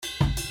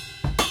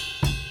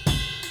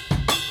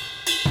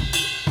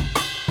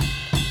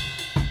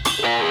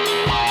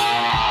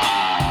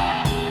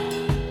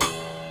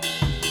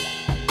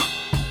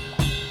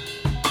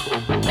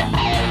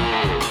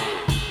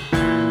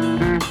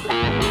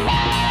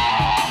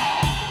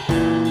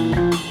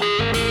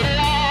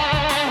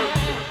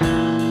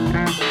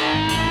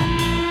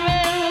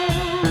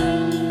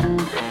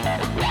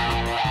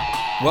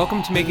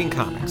Welcome to Making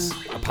Comics,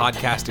 a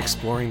podcast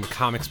exploring the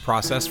comics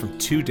process from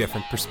two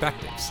different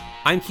perspectives.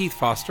 I'm Keith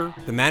Foster,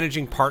 the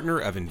managing partner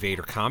of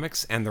Invader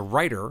Comics and the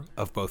writer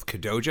of both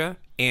Kadoja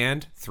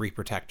and Three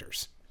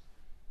Protectors.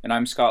 And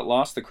I'm Scott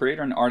Loss, the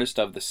creator and artist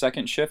of The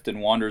Second Shift and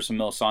Wanderers of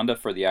Melisande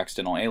for the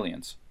Accidental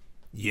Aliens.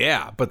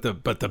 Yeah, but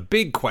the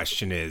big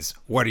question is,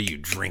 what are you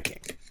drinking?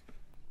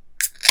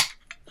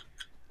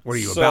 What are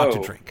you about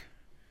to drink?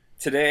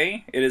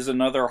 Today, it is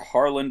another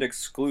Harland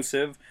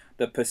exclusive.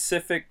 The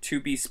Pacific To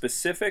Be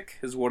Specific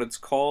is what it's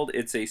called.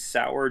 It's a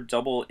sour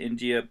double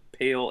India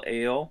pale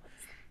ale.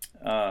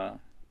 And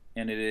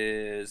it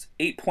is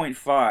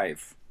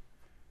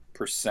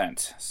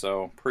 8.5%.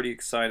 So, pretty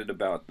excited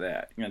about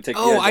that. I'm going to take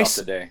the edge off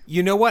today.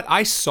 You know what?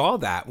 I saw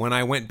that when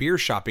I went beer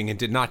shopping and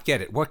did not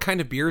get it. What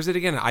kind of beer is it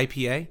again? An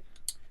IPA?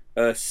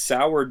 A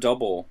sour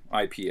double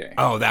IPA.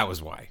 Oh, that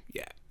was why.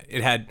 Yeah.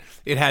 It had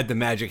the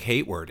magic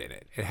hate word in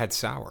it. It had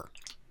sour.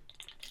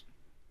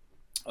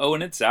 Oh,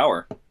 and it's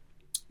sour.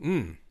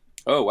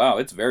 Oh, wow.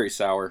 It's very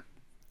sour.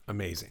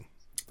 Amazing.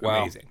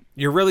 Wow. Amazing.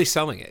 You're really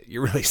selling it.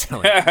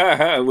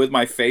 With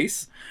my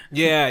face?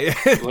 Yeah. Yeah.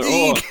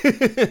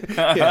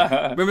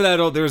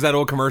 Remember there was that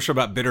old commercial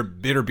about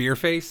bitter beer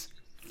face?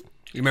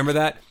 You remember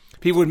that?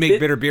 People would make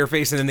bitter beer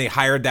face, and then they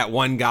hired that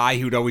one guy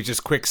who'd always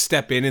just quick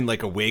step in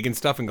like a wig and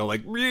stuff and go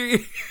like,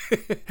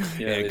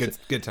 yeah,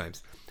 good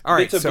times. All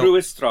right. It's a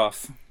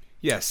Brewestraff.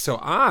 Yes. So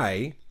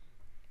I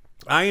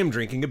am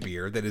drinking a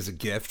beer that is a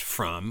gift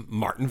from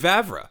Martin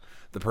Vavra,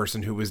 the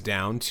person who was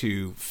down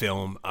to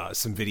film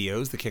some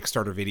videos, the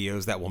Kickstarter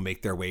videos that will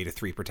make their way to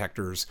Three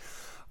Protectors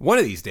one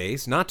of these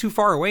days. Not too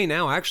far away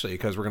now, actually,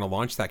 because we're going to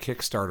launch that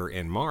Kickstarter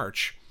in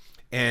March.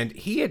 And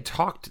he had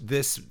talked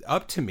this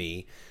up to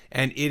me,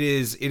 and it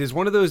is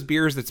one of those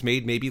beers that's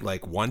made maybe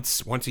like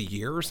once a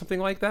year or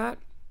something like that.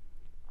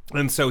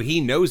 And so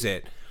he knows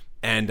it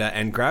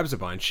and grabs a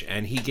bunch,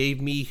 and he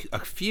gave me a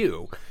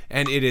few,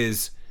 and it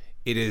is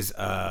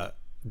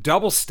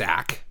Double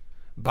Stack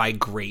by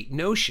Great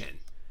Notion.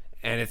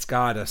 And it's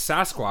got a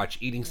Sasquatch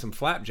eating some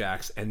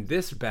flapjacks, and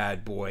this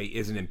bad boy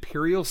is an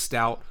imperial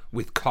stout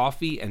with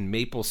coffee and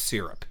maple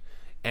syrup,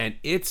 and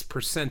its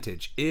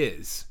percentage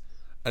is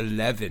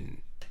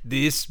 11.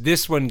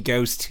 This one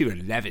goes to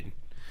 11.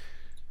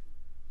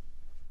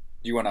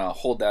 You want to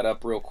hold that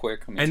up real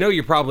quick? I know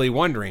you're probably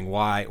wondering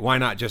why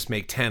not just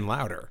make 10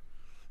 louder,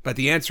 but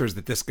the answer is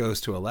that this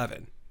goes to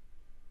 11.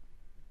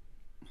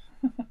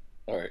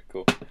 All right,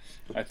 cool.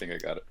 I think I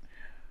got it.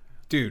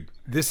 Dude,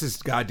 this is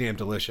goddamn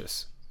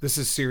delicious. This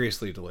is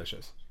seriously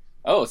delicious.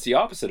 Oh, it's the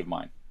opposite of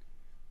mine.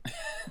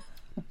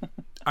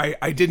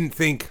 I didn't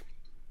think...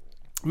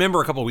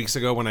 Remember a couple of weeks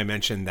ago when I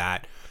mentioned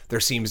that there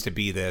seems to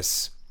be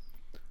this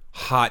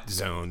hot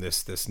zone,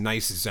 this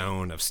nice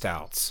zone of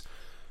stouts,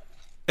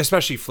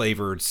 especially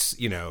flavored,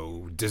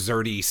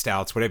 desserty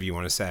stouts, whatever you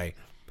want to say,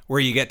 where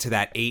you get to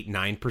that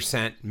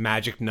 8-9%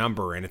 magic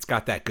number and it's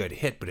got that good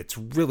hit, but it's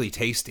really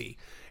tasty.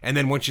 And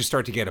then once you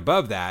start to get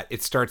above that,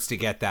 it starts to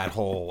get that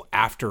whole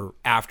after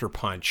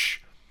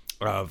punch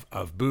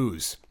of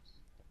booze.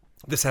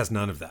 This has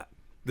none of that.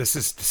 This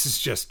is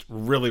just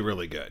really,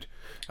 really good.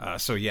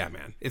 So yeah,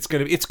 man, it's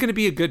gonna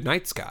be a good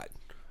night, Scott.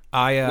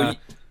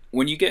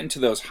 When you get into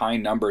those high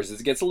numbers,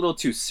 it gets a little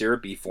too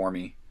syrupy for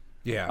me.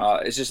 Yeah,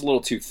 it's just a little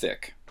too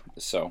thick.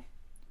 So,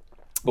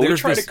 but we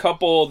tried a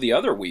couple the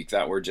other week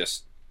that were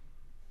just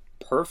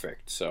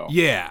perfect. So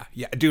yeah,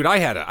 dude, I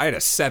had a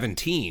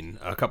 17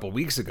 a couple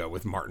weeks ago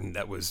with Martin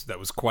that was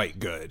quite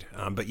good.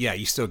 But yeah,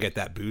 you still get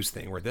that booze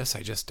thing. Where this,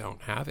 I just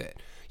don't have it.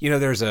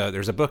 There's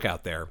a book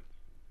out there,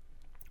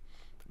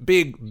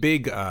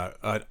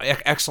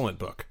 excellent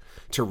book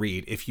to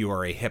read if you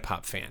are a hip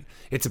hop fan.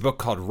 It's a book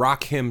called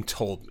Rakim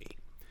Told Me,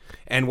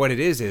 and what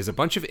it is a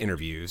bunch of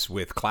interviews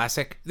with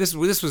classic. This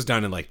was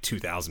done in like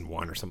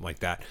 2001 or something like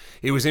that.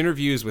 It was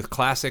interviews with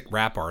classic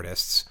rap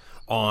artists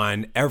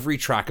on every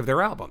track of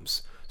their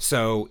albums.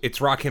 So it's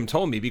Rakim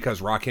Told Me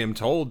because Rakim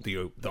told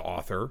the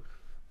author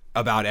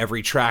about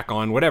every track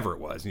on whatever it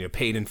was,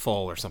 Paid in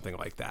Full or something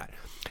like that.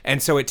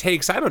 And so it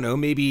takes, I don't know,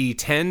 maybe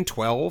 10,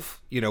 12,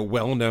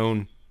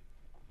 well-known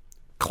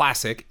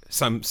classic,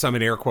 some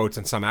in air quotes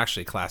and some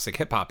actually classic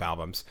hip-hop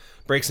albums,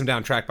 breaks them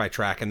down track by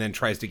track, and then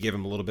tries to give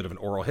them a little bit of an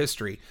oral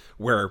history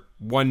where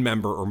one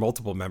member or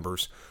multiple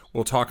members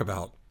will talk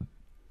about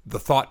the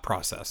thought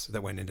process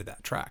that went into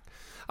that track.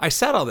 I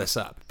set all this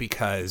up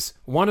because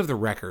one of the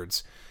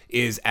records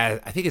is, I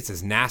think it's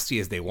As Nasty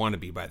as They Want to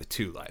Be by the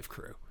Two Live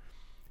Crew.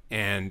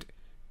 And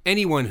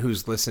anyone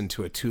who's listened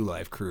to a Two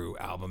Live Crew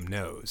album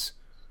knows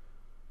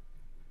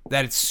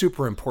that it's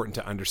super important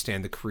to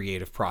understand the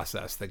creative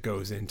process that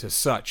goes into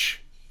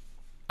such,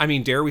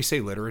 dare we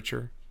say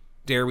literature?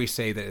 Dare we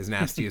say that As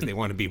Nasty as They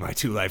Want to Be by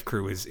Two Live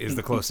Crew is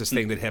the closest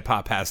thing that hip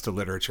hop has to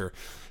literature?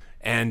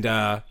 And,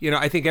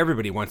 I think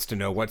everybody wants to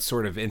know what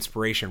sort of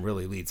inspiration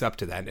really leads up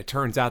to that. And it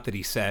turns out that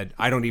he said,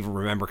 I don't even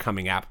remember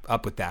coming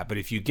up with that, but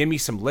if you give me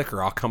some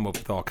liquor, I'll come up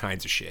with all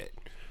kinds of shit.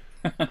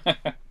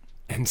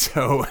 And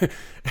so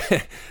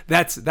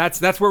that's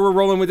where we're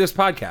rolling with this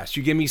podcast.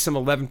 You give me some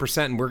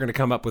 11% and we're going to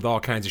come up with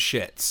all kinds of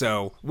shit.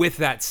 So with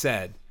that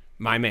said,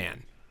 my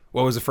man,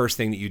 What was the first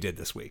thing that you did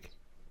this week?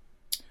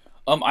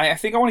 I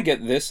think I want to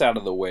get this out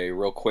of the way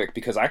real quick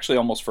because I actually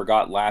almost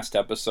forgot last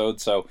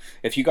episode. So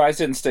if you guys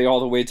didn't stay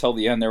all the way till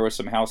the end, there was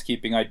some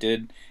housekeeping I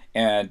did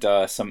and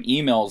some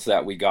emails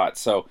that we got.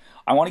 So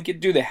I want to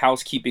do the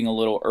housekeeping a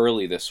little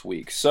early this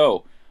week.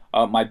 So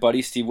my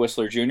buddy Steve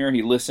Whistler Jr.,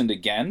 he listened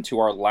again to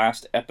our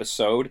last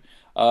episode.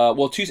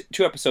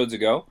 Two episodes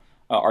ago,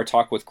 our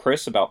talk with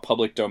Chris about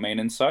public domain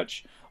and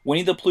such.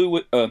 Winnie the Pooh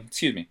with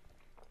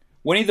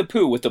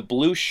the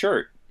blue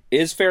shirt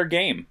is fair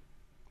game.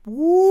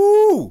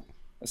 Woo!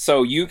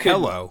 So you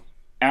could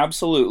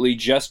absolutely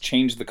just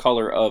change the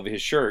color of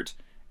his shirt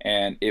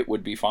and it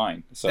would be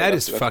fine. So that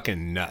is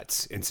fucking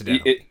nuts,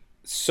 incidentally.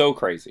 So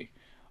crazy.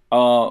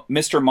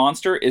 Mr.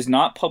 Monster is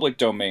not public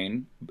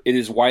domain. It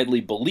is widely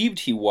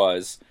believed he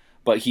was,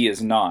 but he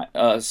is not.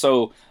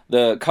 So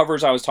the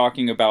covers I was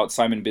talking about,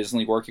 Simon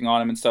Bisley working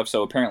on him and stuff,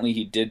 so apparently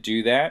he did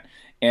do that.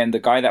 And the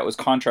guy that was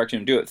contracting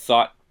him to do it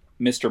thought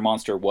Mr.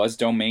 Monster was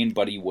domain,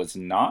 but he was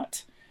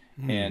not.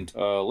 And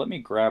let me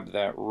grab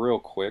that real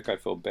quick. I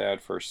feel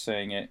bad for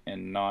saying it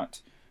and not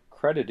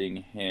crediting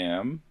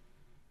him.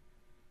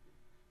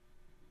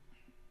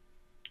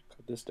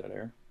 Cut this dead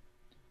air.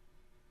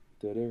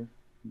 Dead air.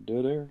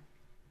 Dead air.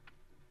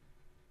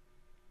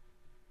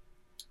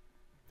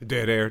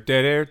 Dead air,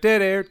 dead air,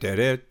 dead air, dead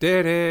air,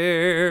 dead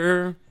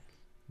air.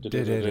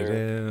 Dead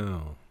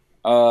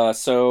air.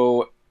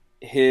 So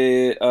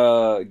his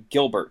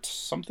Gilbert.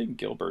 Something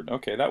Gilbert.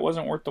 Okay, that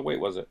wasn't worth the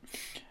wait, was it?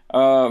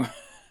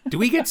 Do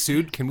we get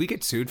sued? Can we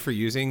get sued for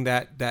using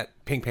that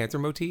Pink Panther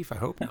motif? I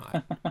hope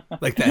not.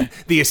 Like that,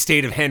 the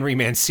estate of Henry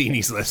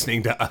Mancini's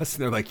listening to us,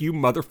 and they're like, "You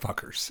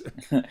motherfuckers."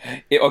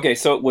 Okay,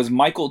 so it was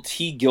Michael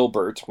T.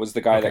 Gilbert was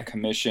the guy that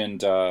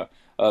commissioned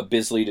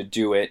Bisley to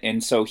do it,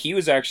 and so he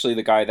was actually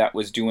the guy that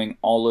was doing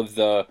all of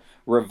the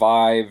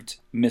revived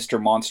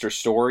Mr. Monster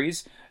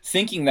stories,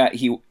 thinking that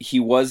he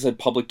was a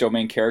public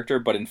domain character,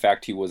 but in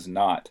fact he was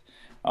not.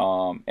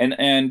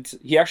 And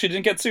he actually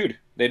didn't get sued.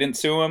 They didn't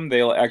sue him.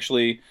 They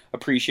actually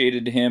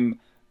appreciated him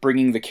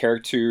bringing the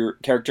character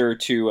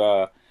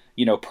to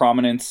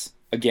prominence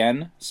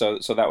again. So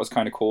that was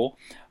kind of cool.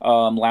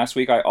 Last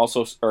week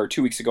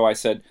 2 weeks ago I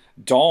said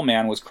Doll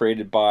Man was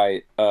created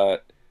by I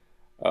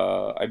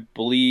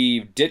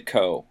believe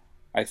Ditko.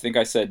 I think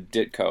I said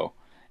Ditko,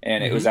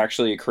 and it was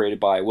actually created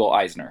by Will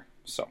Eisner.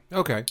 So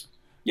okay,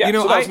 yeah.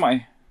 So that was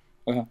my.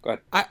 Go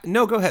ahead.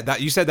 No, go ahead.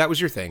 You said that was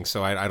your thing,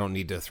 so I don't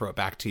need to throw it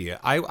back to you.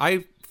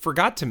 I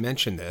forgot to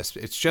mention this.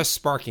 It's just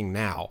sparking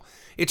now.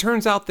 It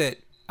turns out that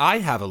I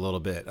have a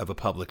little bit of a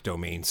public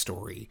domain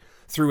story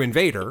through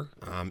Invader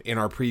in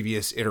our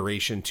previous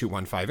iteration,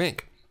 215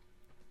 Inc.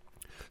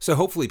 So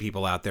hopefully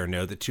people out there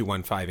know that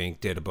 215 Inc.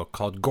 did a book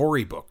called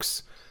Gory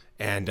Books,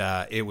 and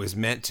it was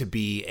meant to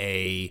be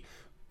a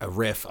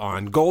riff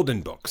on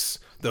Golden Books,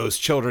 those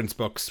children's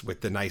books with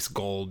the nice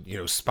gold,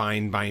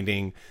 spine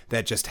binding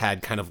that just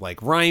had kind of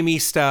like rhymey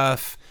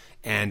stuff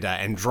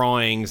and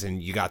drawings,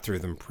 and you got through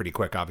them pretty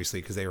quick,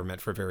 obviously, because they were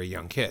meant for very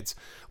young kids.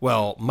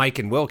 Well, Mike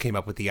and Will came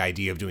up with the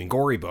idea of doing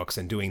Gory Books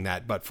and doing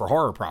that, but for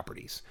horror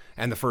properties.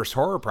 And the first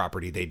horror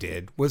property they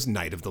did was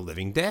Night of the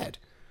Living Dead,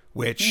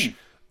 which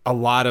a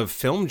lot of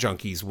film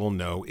junkies will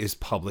know is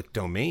public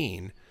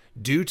domain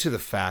due to the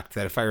fact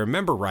that, if I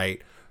remember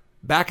right,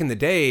 back in the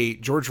day,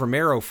 George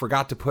Romero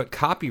forgot to put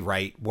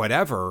copyright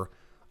whatever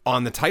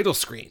on the title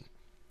screen.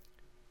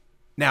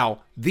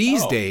 Now,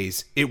 these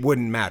days, it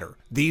wouldn't matter.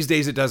 These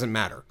days, it doesn't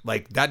matter.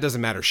 Like, that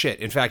doesn't matter shit.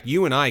 In fact,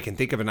 you and I can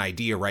think of an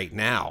idea right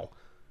now,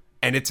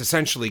 and it's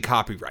essentially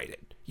copyrighted.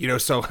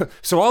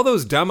 So all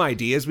those dumb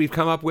ideas we've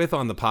come up with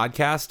on the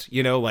podcast,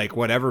 like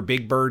whatever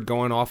Big Bird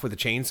going off with a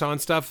chainsaw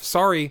and stuff,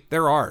 sorry,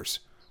 they're ours.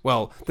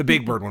 Well, the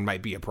Big Bird one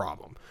might be a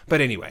problem.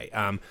 But anyway,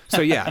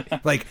 so yeah,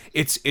 like,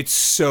 it's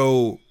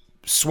so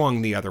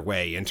swung the other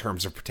way in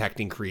terms of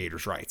protecting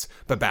creators' rights.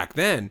 But back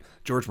then,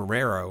 George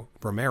Romero,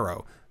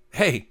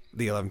 hey,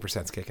 the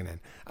 11%'s kicking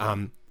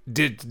in,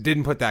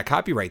 didn't put that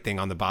copyright thing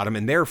on the bottom,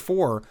 and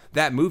therefore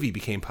that movie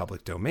became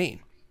public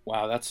domain.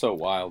 Wow, that's so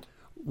wild.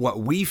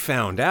 What we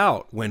found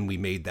out when we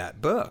made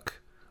that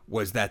book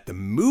was that the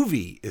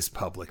movie is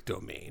public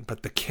domain,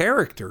 but the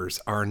characters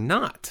are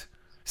not.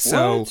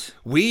 So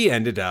we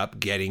ended up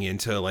getting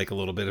into like a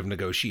little bit of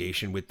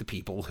negotiation with the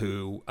people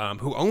who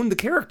owned the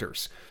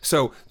characters.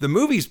 So the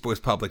movies was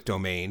public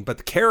domain, but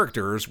the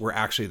characters were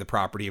actually the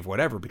property of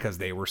whatever, because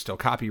they were still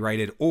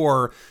copyrighted,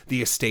 or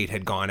the estate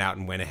had gone out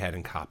and went ahead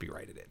and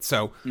copyrighted it.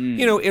 So,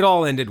 it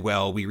all ended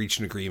well. We reached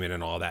an agreement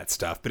and all that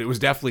stuff, but it was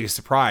definitely a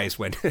surprise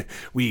when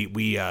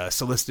we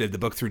solicited the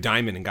book through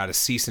Diamond and got a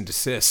cease and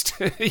desist.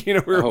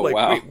 We were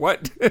wait,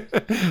 what?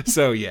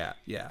 So yeah.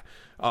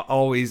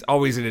 Always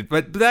in it.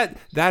 But that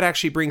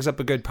actually brings up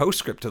a good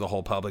postscript to the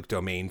whole public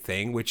domain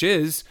thing, which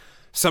is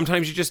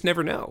sometimes you just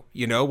never know.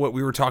 What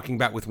we were talking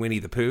about with Winnie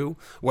the Pooh,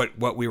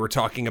 what we were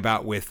talking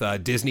about with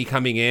Disney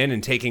coming in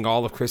and taking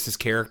all of Chris's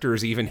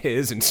characters, even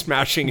his, and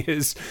smashing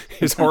his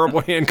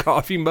horrible hand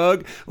coffee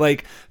mug.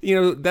 Like,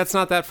 that's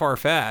not that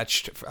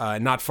far-fetched,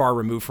 not far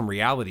removed from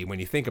reality when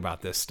you think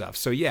about this stuff.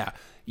 So yeah,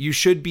 you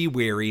should be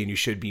wary and you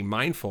should be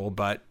mindful,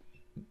 but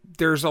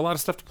there's a lot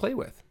of stuff to play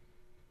with.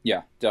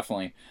 Yeah,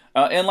 definitely.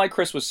 And like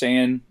Chris was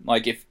saying,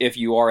 like if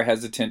you are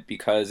hesitant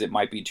because it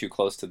might be too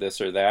close to this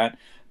or that,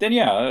 then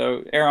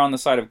err on the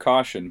side of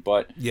caution.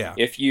 But Yeah.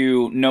 if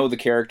you know the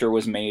character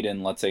was made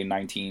in, let's say,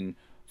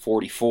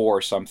 1944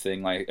 or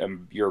something, like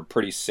you're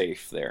pretty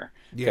safe there.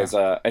 Because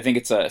I think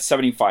it's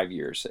 75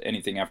 years.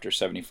 Anything after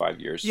 75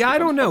 years. Yeah, I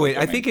don't know. public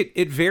I think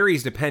it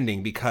varies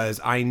depending, because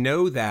I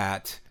know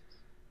that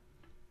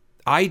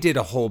I did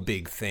a whole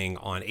big thing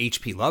on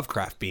H.P.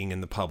 Lovecraft being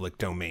in the public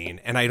domain,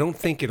 and I don't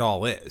think it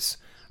all is.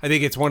 I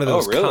think it's one of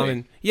those really?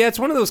 common... Yeah, it's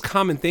one of those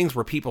common things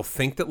where people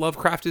think that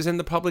Lovecraft is in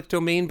the public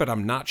domain, but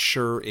I'm not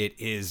sure it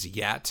is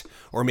yet.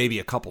 Or maybe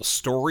a couple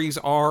stories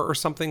are or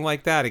something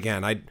like that.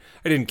 Again, I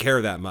didn't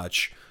care that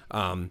much.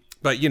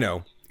 But, you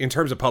know, in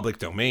terms of public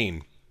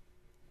domain,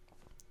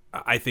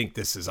 I think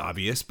this is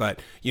obvious.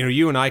 But, you know,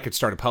 you and I could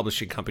start a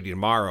publishing company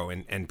tomorrow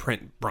and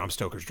print Bram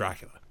Stoker's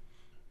Dracula.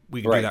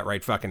 We can do that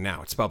right fucking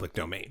now. It's public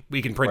domain.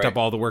 We can print up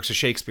all the works of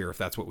Shakespeare if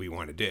that's what we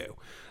want to do.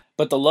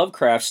 But the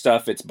Lovecraft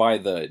stuff, it's by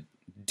the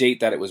date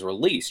that it was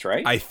released,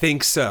 right? I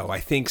think so.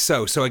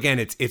 So again,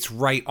 it's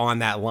right on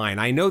that line.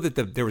 I know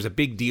that there was a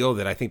big deal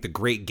that I think The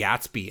Great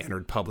Gatsby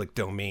entered public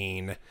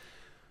domain.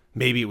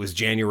 Maybe it was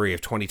January of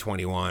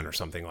 2021 or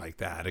something like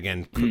that.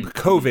 Again,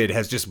 COVID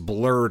has just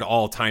blurred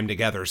all time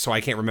together, so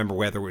I can't remember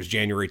whether it was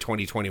January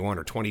 2021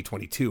 or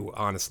 2022,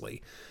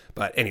 honestly.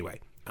 But anyway,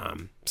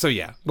 so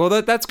yeah. Well,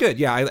 that's good.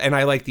 Yeah,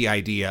 I like the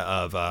idea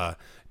of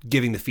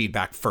giving the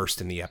feedback first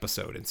in the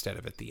episode instead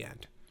of at the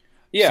end.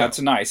 Yeah, So-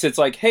 it's nice. It's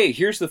like, hey,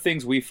 here's the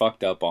things we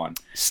fucked up on.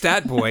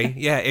 Stat boy.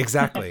 Yeah,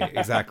 exactly.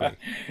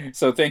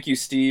 So thank you,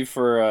 Steve,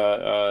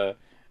 for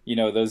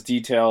those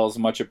details.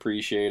 Much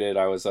appreciated.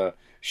 I was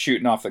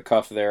shooting off the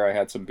cuff there. I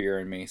had some beer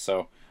in me,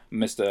 so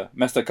missed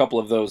a couple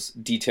of those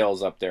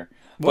details up there.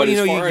 Well, But you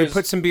as know, far you as-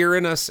 put some beer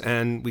in us,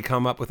 and we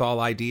come up with all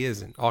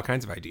ideas and all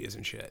kinds of ideas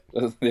and shit.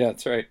 Yeah,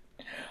 that's right.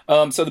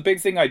 So the big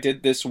thing I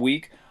did this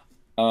week,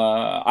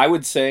 I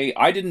would say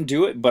I didn't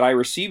do it, but I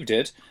received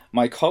it.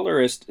 My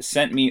colorist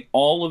sent me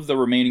all of the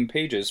remaining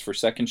pages for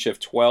Second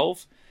Shift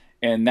 12,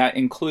 and that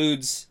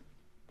includes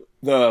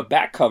the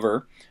back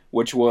cover,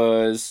 which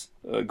was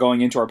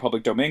going into our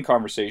public domain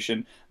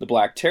conversation, the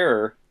Black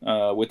Terror,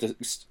 with the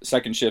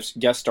Second Shift's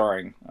guest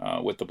starring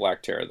with the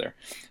Black Terror there.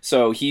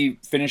 So he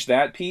finished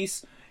that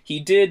piece. He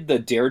did the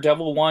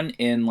Daredevil one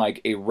in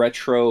like a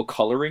retro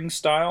coloring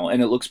style,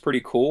 and it looks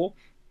pretty cool.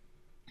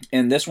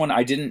 And this one,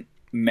 I didn't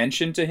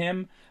mention to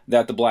him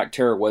that the Black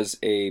Terror was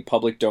a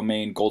public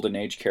domain Golden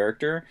Age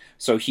character,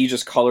 so he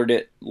just colored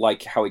it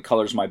like how he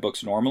colors my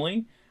books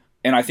normally,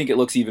 and I think it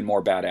looks even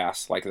more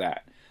badass like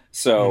that.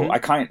 So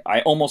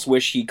I almost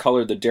wish he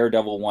colored the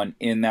Daredevil one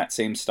in that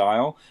same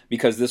style,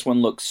 because this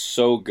one looks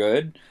so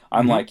good.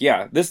 I'm like,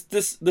 yeah, this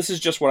is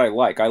just what I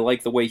like. I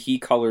like the way he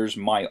colors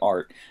my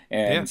art,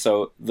 and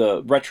so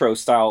the retro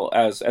style,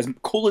 as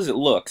cool as it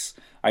looks,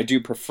 I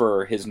do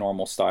prefer his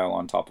normal style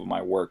on top of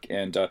my work,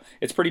 and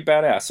it's pretty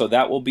badass. So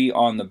that will be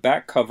on the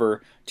back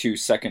cover to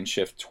Second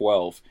Shift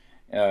 12.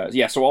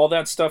 So all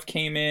that stuff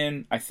came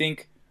in, I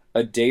think,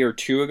 a day or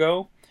two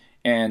ago,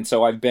 and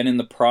so I've been in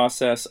the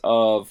process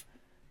of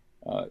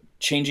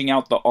changing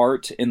out the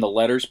art in the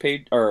letters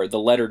page, or the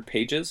lettered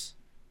pages,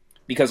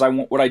 because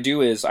what I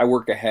do is I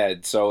work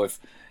ahead. So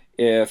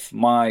if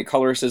my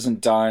colorist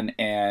isn't done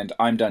and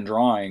I'm done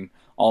drawing,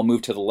 I'll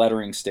move to the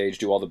lettering stage,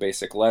 do all the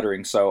basic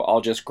lettering. So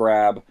I'll just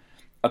grab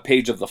a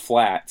page of the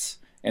flats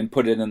and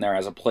put it in there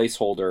as a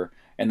placeholder,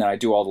 and then I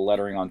do all the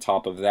lettering on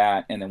top of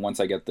that. And then once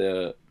I get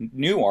the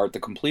new art, the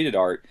completed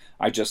art,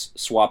 I just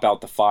swap out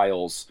the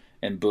files,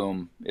 and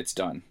boom, it's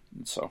done.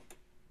 So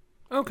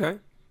Okay.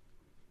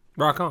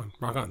 Rock on.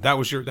 That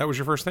was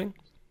your first thing?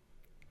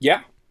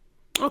 yeah.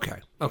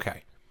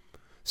 Okay.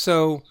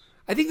 So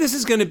I think this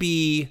is going to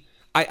be.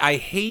 I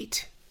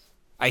hate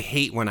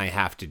when I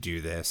have to do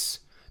this,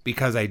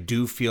 because I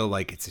do feel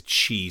like it's a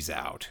cheese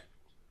out.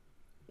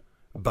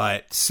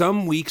 But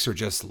some weeks are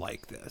just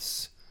like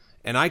this.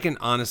 And I can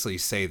honestly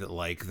say that,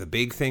 like, the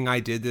big thing I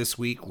did this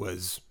week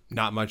was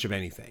not much of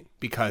anything,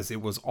 because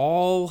it was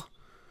all,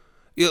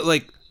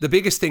 like, the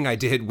biggest thing I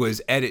did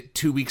was edit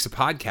 2 weeks of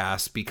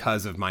podcasts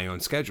because of my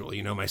own schedule.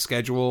 You know, my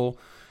schedule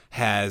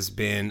has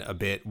been a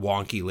bit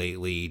wonky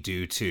lately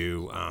due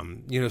to,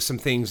 some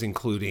things,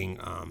 including,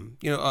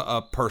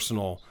 a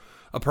personal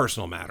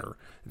matter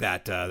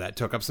that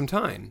took up some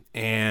time.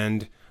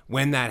 And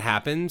when that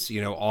happens,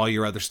 all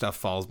your other stuff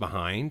falls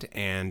behind,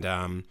 and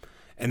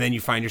then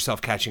you find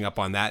yourself catching up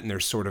on that, and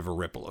there's sort of a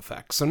ripple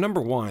effect. So number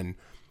one,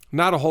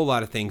 not a whole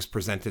lot of things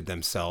presented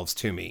themselves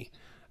to me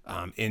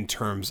in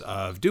terms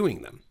of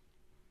doing them.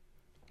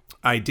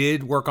 I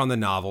did work on the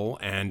novel,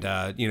 and,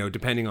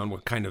 depending on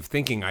what kind of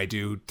thinking I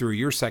do through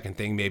your second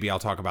thing, maybe I'll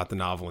talk about the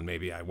novel and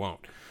maybe I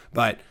won't.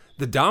 But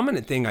the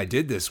dominant thing I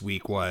did this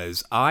week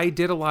was I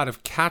did a lot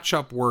of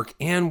catch-up work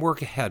and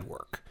work ahead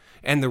work.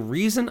 And the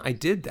reason I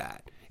did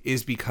that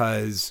is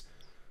because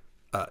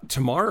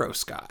tomorrow,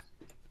 Scott,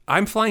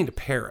 I'm flying to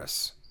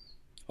Paris.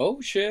 Oh,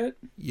 shit.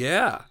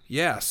 Yeah.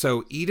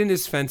 So Eden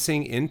is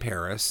fencing in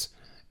Paris,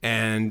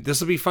 And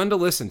this will be fun to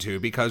listen to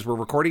because we're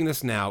recording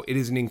this now. It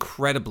is an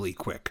incredibly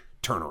quick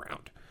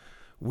turnaround.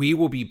 We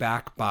will be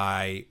back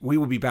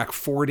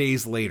 4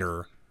 days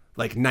later,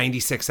 like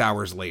 96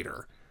 hours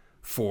later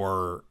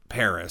for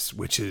Paris,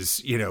 which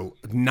is,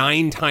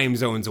 9 time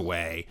zones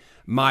away.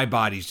 My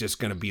body's just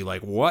going to be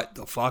like, what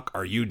the fuck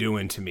are you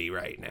doing to me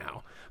right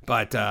now?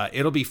 But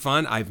it'll be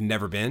fun. I've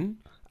never been.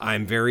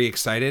 I'm very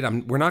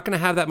excited. We're not going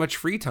to have that much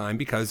free time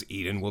because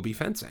Eden will be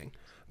fencing.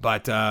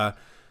 But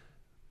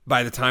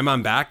by the time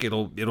I'm back,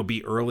 it'll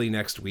be early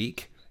next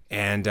week,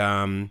 and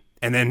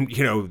then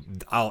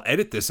I'll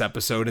edit this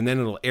episode and then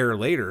it'll air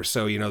later.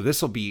 So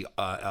this will be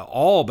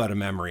all but a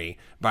memory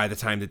by the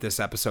time that this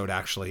episode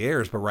actually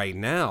airs. But right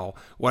now,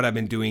 what I've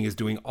been doing is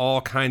doing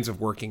all kinds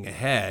of working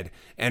ahead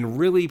and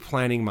really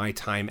planning my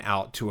time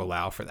out to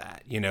allow for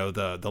that.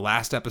 The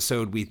last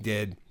episode we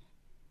did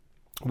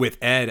with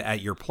Ed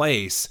at your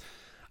place,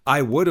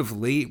 I would have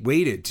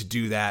waited to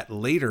do that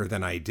later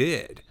than I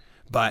did,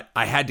 but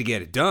I had to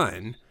get it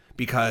done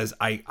because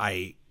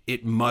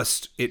it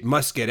must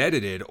get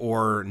edited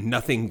or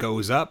nothing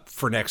goes up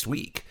for next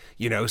week,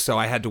 so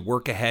I had to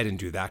work ahead and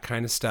do that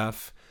kind of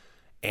stuff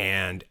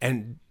and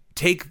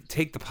take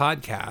the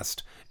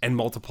podcast and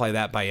multiply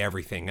that by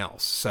everything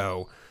else.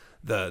 So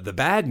the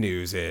bad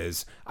news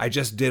is I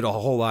just did a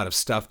whole lot of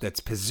stuff that's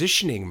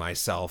positioning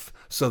myself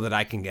so that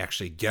I can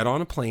actually get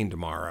on a plane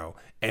tomorrow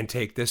and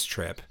take this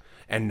trip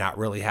and not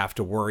really have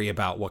to worry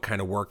about what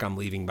kind of work I'm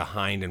leaving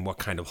behind and what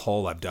kind of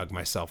hole I've dug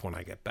myself when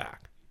I get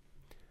back.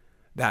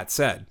 That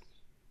said,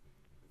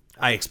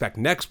 I expect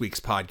next week's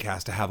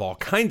podcast to have all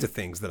kinds of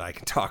things that I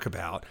can talk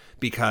about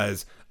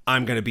because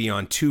I'm going to be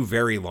on 2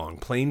 very long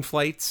plane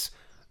flights.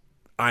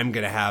 I'm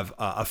going to have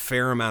a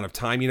fair amount of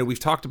time. We've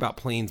talked about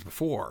planes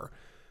before.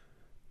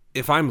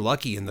 If I'm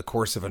lucky in the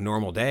course of a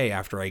normal day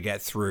after I get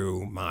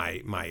through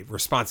my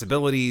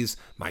responsibilities,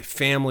 my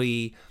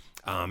family,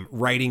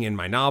 writing in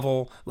my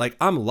novel, like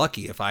I'm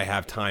lucky if I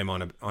have time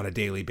on a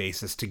daily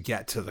basis to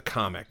get to the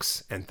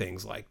comics and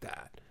things like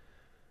that.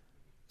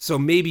 So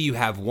maybe you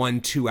have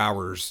 2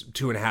 hours,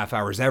 2.5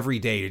 hours every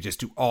day to just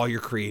do all your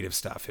creative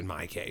stuff in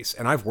my case.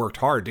 And I've worked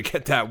hard to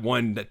get that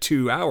 1 to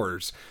 2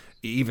 hours,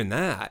 even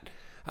that.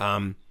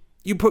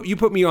 You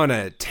put me on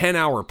a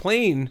 10-hour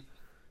plane,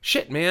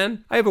 shit,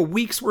 man, I have a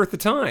week's worth of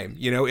time,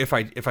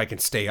 if I can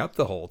stay up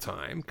the whole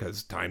time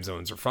because time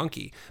zones are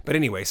funky. But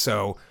anyway,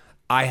 so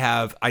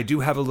I do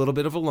have a little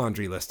bit of a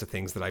laundry list of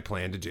things that I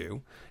plan to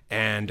do.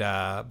 And,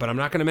 but I'm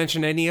not going to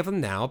mention any of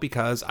them now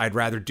because I'd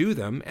rather do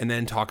them and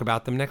then talk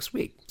about them next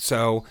week.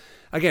 So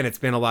again, it's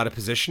been a lot of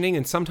positioning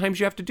and sometimes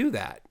you have to do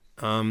that.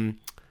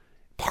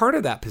 Part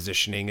of that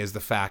positioning is the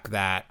fact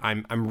that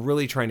I'm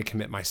really trying to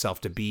commit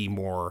myself to be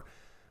more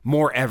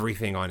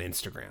everything on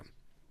Instagram,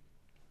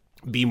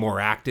 be more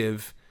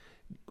active,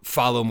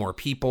 follow more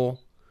people,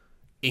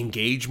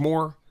 engage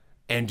more,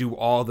 and do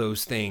all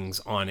those things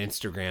on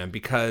Instagram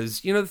because,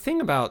 the thing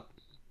about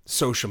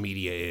social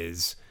media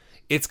is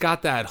it's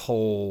got that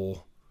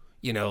whole,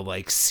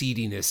 like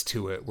seediness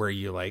to it where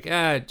you're like,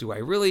 do I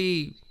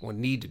really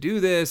need to do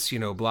this?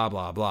 Blah,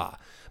 blah, blah.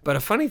 But a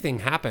funny thing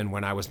happened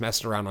when I was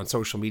messing around on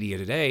social media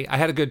today. I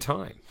had a good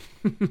time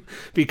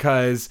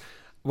because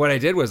what I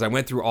did was I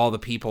went through all the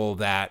people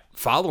that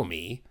follow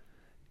me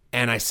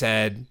and I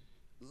said,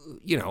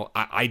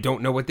 I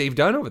don't know what they've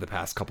done over the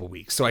past couple of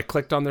weeks. So I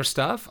clicked on their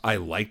stuff. I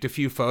liked a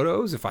few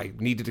photos. If I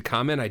needed to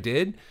comment, I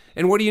did.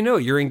 And what do you know?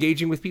 You're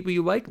engaging with people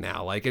you like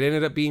now. Like it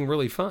ended up being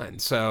really fun.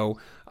 So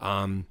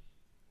I'll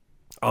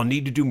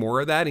need to do more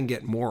of that and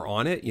get more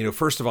on it.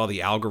 First of all,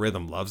 the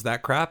algorithm loves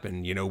that crap.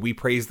 And, we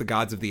praise the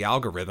gods of the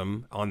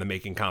algorithm on the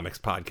Making Comics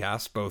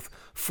podcast, both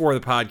for the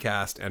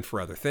podcast and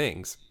for other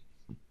things.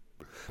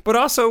 But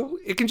also,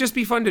 it can just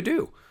be fun to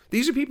do.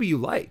 These are people you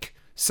like.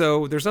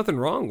 So there's nothing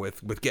wrong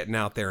with getting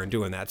out there and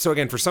doing that. So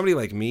again, for somebody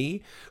like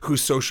me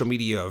who's social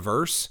media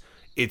averse,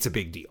 it's a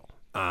big deal.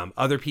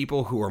 Other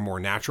people who are more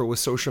natural with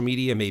social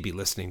media may be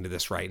listening to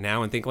this right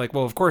now and think like,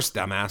 well, of course,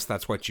 dumbass,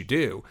 that's what you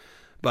do.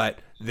 But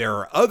there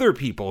are other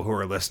people who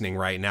are listening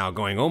right now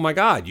going, oh my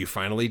God, you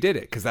finally did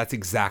it. Because that's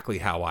exactly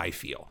how I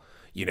feel.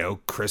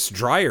 Chris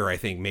Dreyer, I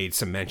think, made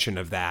some mention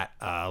of that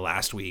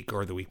last week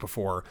or the week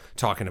before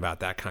talking about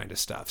that kind of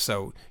stuff.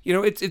 So,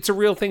 it's a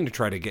real thing to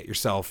try to get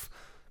yourself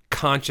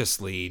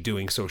consciously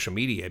doing social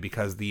media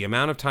because the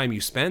amount of time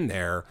you spend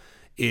there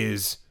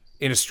is,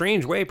 in a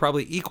strange way,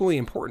 probably equally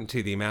important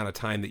to the amount of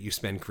time that you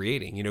spend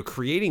creating.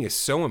 Creating is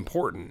so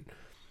important.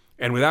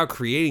 And without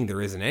creating, there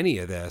isn't any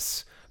of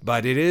this.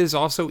 But it is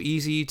also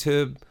easy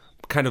to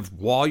kind of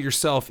wall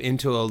yourself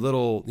into a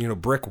little,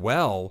 brick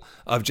well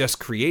of just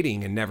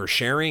creating and never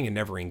sharing and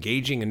never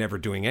engaging and never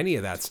doing any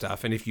of that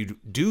stuff. And if you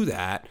do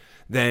that,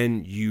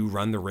 then you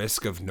run the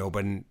risk of no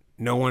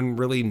one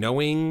really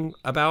knowing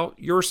about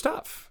your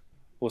stuff.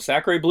 Well,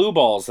 sacre blue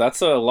balls.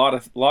 That's a lot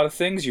of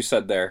things you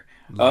said there.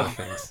 A lot of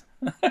things.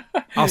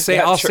 I'll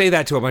say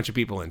that to a bunch of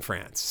people in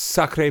France.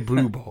 Sacre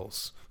blue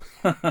balls.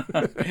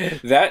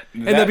 And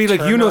they'll be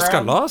like, you know,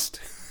 got lost.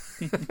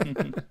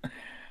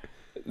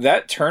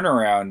 That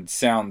turnaround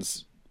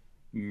sounds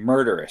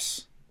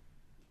murderous.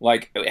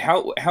 Like,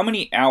 how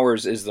many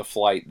hours is the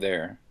flight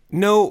there?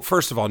 No,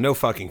 first of all, no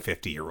fucking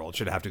 50-year-old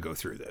should have to go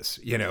through this,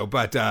 you know,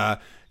 but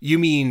you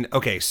mean,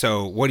 okay,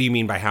 so what do you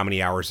mean by how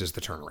many hours is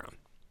the turnaround?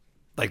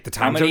 Like the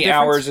time zone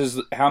difference?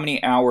 How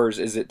many hours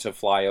is it to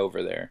fly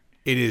over there?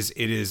 It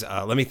is,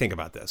 let me think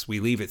about this. We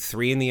leave at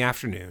 3 in the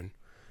afternoon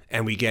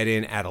and we get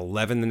in at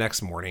 11 the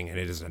next morning, and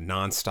it is a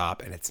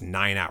nonstop, and it's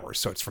 9 hours.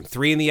 So it's from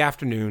 3 in the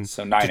afternoon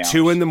so 9 to hours.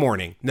 2 in the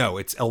morning. No,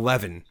 it's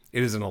 11.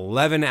 It is an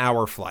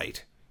 11-hour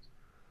flight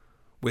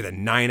with a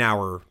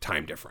 9-hour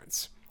time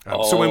difference.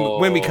 So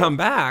when we come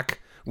back,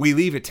 we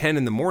leave at 10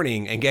 in the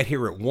morning and get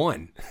here at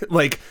 1.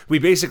 Like, we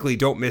basically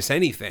don't miss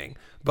anything,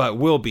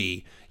 but I'll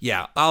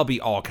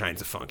be all kinds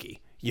of funky.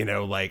 You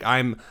know, like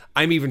I'm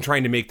even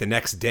trying to make the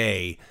next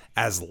day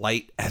as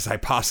light as I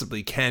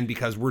possibly can,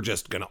 because we're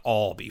just going to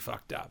all be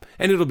fucked up.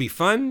 And it'll be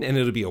fun, and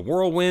it'll be a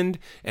whirlwind,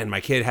 and my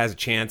kid has a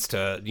chance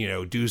to, you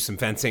know, do some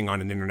fencing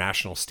on an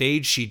international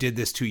stage. She did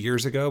this 2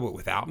 years ago, but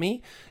without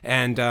me.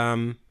 And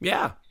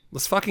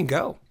let's fucking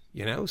go,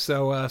 you know?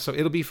 So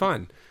it'll be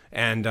fun.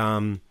 And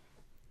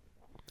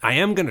I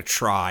am going to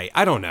try,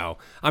 I don't know,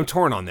 I'm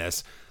torn on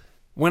this.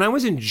 When I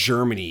was in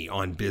Germany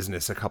on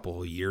business a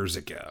couple of years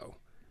ago,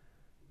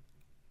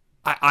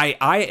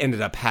 I ended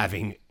up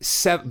having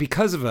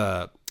because of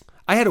I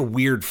had a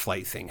weird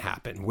flight thing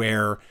happen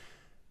where,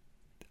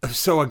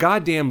 so a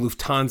goddamn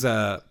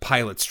Lufthansa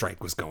pilot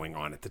strike was going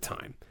on at the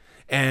time.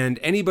 And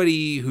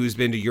anybody who's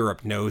been to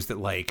Europe knows that,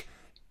 like,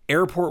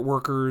 airport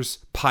workers,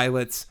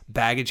 pilots,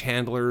 baggage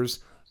handlers,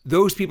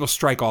 those people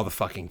strike all the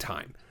fucking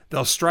time.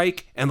 They'll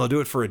strike and they'll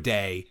do it for a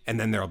day, and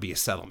then there'll be a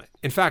settlement.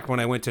 In fact,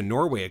 when I went to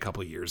Norway a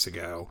couple of years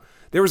ago,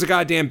 there was a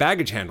goddamn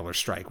baggage handler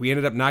strike. We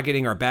ended up not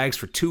getting our bags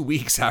for 2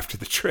 weeks after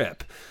the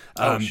trip.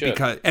 Shit.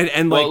 Because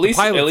well,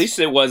 at least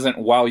it wasn't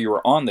while you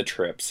were on the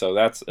trip. So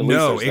that's at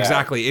least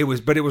exactly. It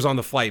was on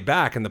the flight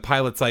back, and the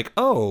pilot's like,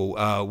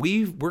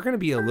 we're going to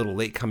be a little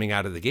late coming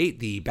out of the gate.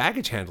 The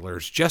baggage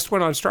handlers just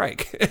went on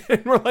strike,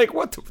 and we're like,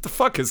 what the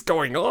fuck is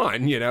going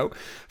on? You know?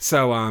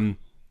 So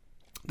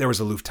there was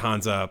a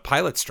Lufthansa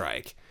pilot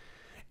strike,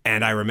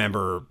 and I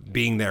remember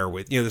being there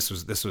with, you know, this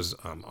was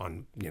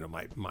on, you know,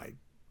 my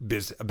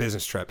a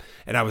business trip,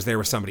 and I was there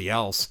with somebody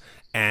else,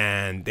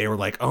 and they were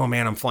like, oh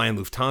man, I'm flying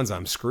Lufthansa,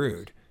 I'm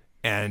screwed.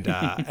 And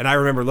and I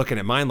remember looking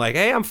at mine like,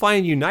 hey, I'm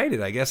flying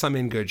United, I guess I'm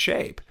in good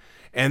shape.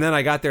 And then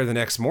I got there the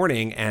next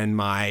morning, and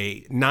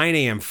my 9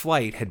 a.m.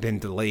 flight had been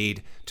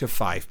delayed to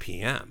 5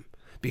 p.m.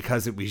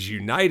 because it was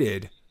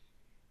United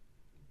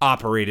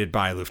operated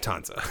by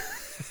Lufthansa.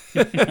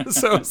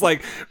 So it's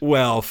like,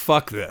 well,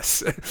 fuck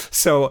this.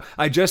 So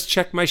I just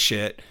checked my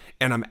shit,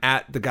 and I'm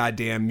at the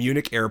goddamn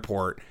Munich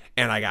airport,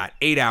 and I got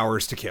 8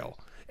 hours to kill.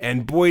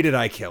 And boy, did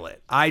I kill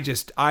it.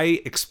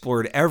 I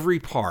explored every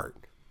part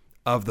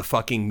of the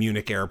fucking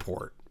Munich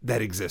airport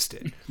that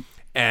existed.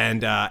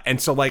 And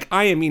so, like,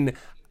 I mean,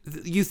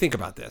 you think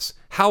about this.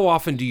 How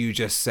often do you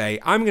just say,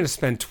 I'm going to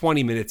spend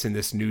 20 minutes in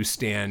this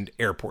newsstand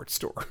airport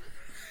store?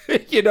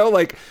 You know,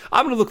 like,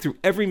 I'm going to look through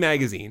every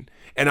magazine,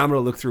 and I'm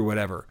going to look through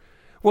whatever.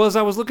 Well, as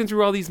I was looking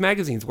through all these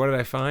magazines, what did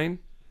I find?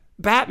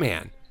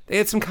 Batman. They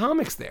had some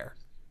comics there.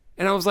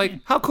 And I was like,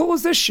 how cool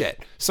is this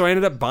shit? So I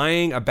ended up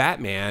buying a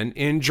Batman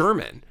in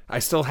German. I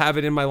still have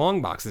it in my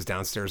long boxes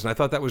downstairs, and I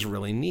thought that was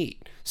really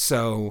neat.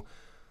 So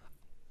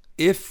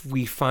if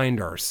we find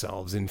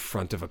ourselves in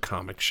front of a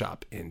comic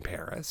shop in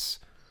Paris,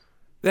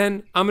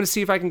 then I'm going to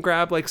see if I can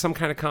grab, like, some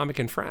kind of comic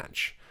in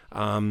French.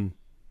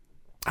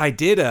 I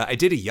did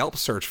a Yelp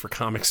search for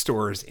comic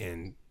stores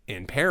in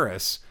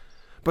Paris,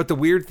 but the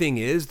weird thing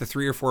is, the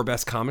 3 or 4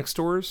 best comic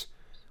stores,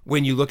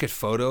 when you look at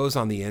photos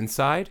on the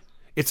inside,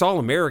 it's all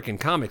American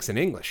comics in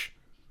English.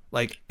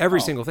 Like, every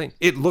single thing.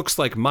 It looks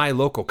like my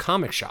local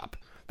comic shop.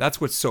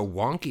 That's what's so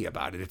wonky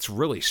about it. It's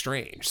really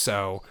strange.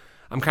 So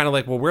I'm kind of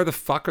like, well, where the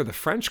fuck are the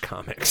French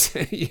comics?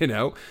 You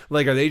know?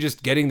 Like, are they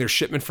just getting their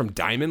shipment from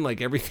Diamond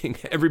like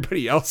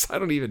everybody else? I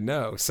don't even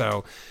know.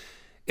 So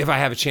if I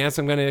have a chance,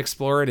 I'm going to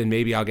explore it, and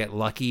maybe I'll get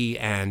lucky,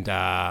 and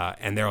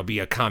there'll be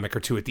a comic or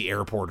two at the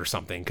airport or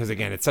something. Because,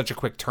 again, it's such a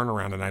quick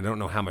turnaround, and I don't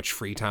know how much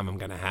free time I'm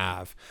going to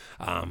have.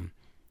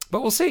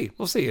 But we'll see.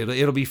 We'll see.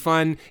 It'll be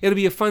fun. It'll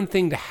be a fun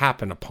thing to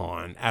happen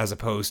upon, as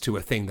opposed to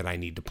a thing that I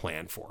need to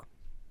plan for.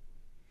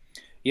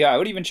 Yeah, I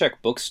would even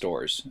check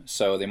bookstores.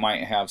 So they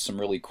might have some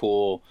really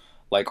cool,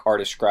 like,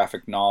 artist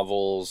graphic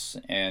novels.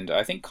 And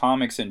I think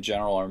comics in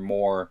general are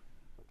more,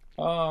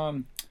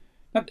 not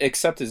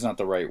accepted is not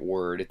the right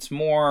word. It's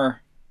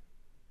more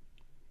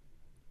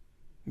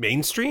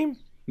mainstream?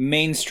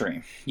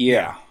 Mainstream.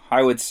 Yeah,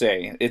 I would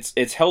say.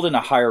 It's held in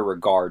a higher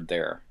regard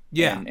there.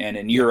 Yeah. And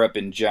in Europe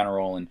in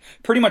general, and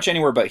pretty much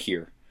anywhere but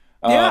here.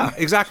 Yeah,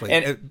 exactly.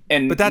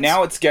 But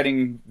now it's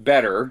getting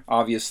better,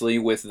 obviously,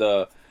 with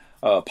the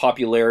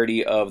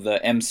popularity of the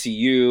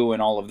MCU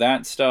and all of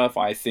that stuff.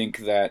 I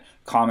think that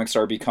comics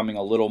are becoming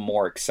a little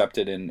more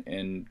accepted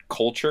in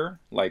culture,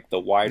 like the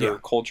wider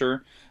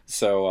culture.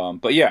 So,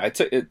 but yeah,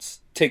 it's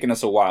taken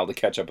us a while to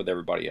catch up with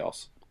everybody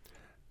else.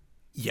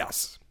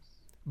 Yes.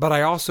 But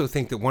I also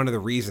think that one of the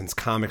reasons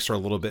comics are a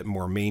little bit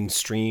more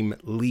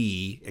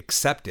mainstreamly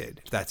accepted,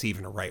 if that's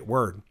even a right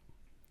word,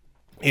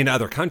 in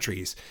other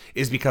countries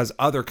is because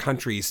other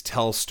countries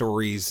tell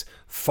stories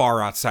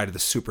far outside of the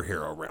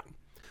superhero realm.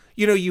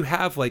 You know, you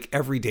have like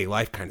everyday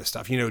life kind of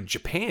stuff. You know,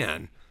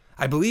 Japan,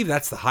 I believe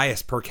that's the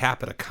highest per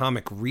capita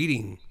comic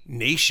reading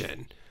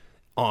nation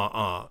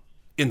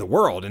in the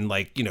world. And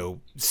like, you know,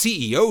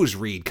 CEOs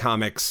read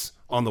comics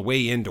on the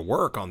way into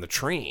work on the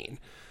train.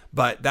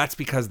 But that's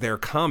because their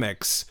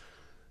comics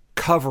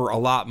cover a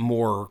lot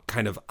more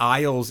kind of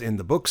aisles in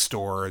the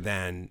bookstore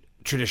than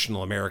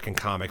traditional American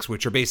comics,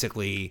 which are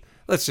basically,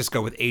 let's just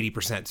go with 80%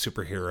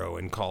 superhero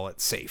and call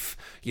it safe,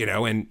 you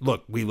know? And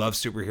look, we love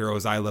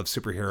superheroes. I love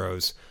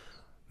superheroes.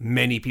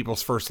 Many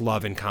people's first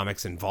love in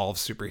comics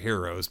involves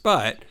superheroes,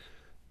 but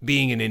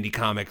being in indie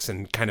comics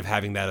and kind of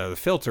having that other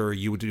filter,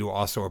 you do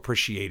also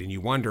appreciate and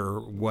you wonder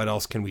what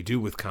else can we do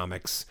with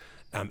comics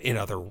in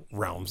other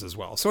realms as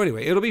well. So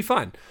anyway, it'll be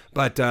fun.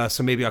 But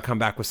so maybe I'll come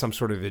back with some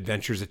sort of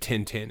Adventures of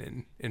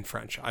Tintin in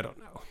French. I don't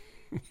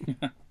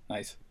know.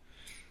 Nice.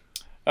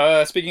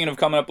 Speaking of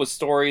coming up with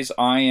stories,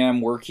 I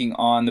am working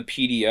on the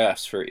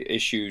PDFs for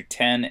issue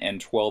 10 and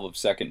 12 of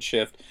Second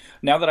Shift.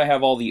 Now that I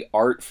have all the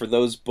art for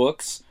those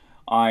books,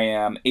 I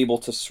am able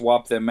to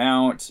swap them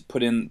out,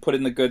 put in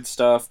the good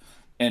stuff,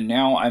 and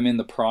now I'm in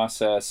the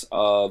process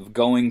of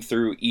going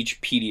through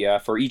each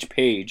PDF or each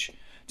page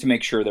to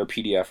make sure they're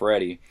PDF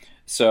ready.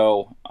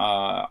 So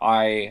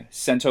I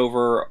sent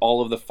over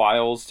all of the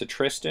files to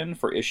Tristan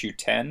for issue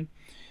 10.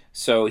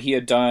 So he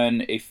had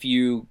done a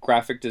few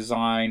graphic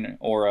design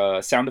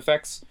or sound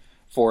effects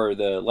for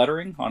the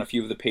lettering on a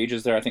few of the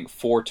pages there. I think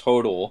 4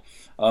 total.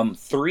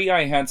 3,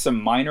 I had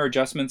some minor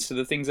adjustments to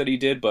the things that he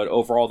did, but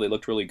overall they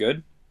looked really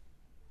good.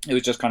 It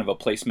was just kind of a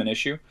placement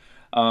issue.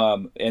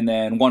 And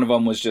then one of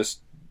them was just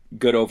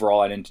good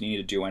overall. I didn't need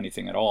to do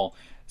anything at all.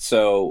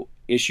 So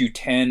issue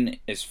 10,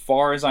 as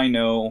far as I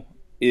know,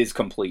 is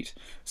complete.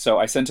 So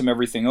I sent him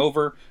everything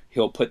over.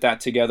 He'll put that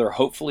together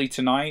hopefully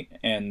tonight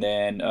and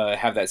then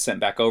have that sent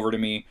back over to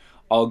me.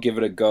 I'll give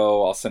it a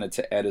go. I'll send it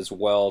to Ed as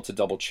well to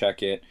double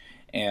check it.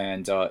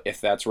 And if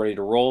that's ready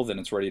to roll, then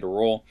it's ready to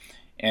roll.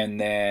 And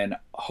then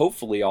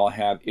hopefully I'll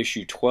have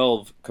issue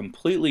 12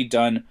 completely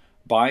done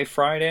by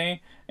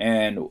Friday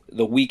and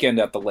the weekend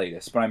at the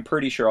latest. But I'm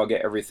pretty sure I'll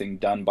get everything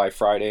done by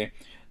Friday.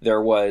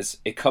 There was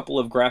a couple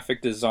of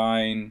graphic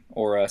design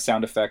or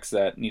sound effects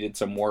that needed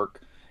some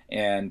work.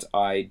 And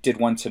I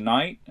did one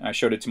tonight. I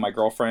showed it to my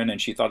girlfriend,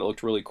 and she thought it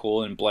looked really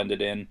cool and blended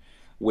in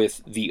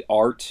with the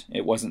art.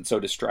 It wasn't so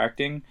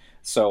distracting.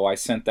 So I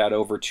sent that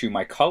over to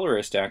my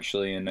colorist,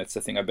 actually, and that's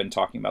the thing I've been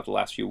talking about the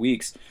last few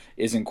weeks,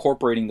 is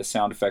incorporating the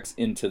sound effects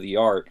into the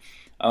art.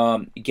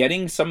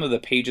 Getting some of the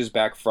pages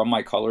back from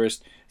my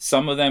colorist,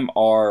 some of them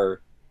are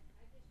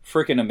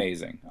freaking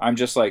amazing. I'm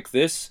just like,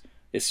 this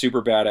is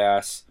super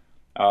badass.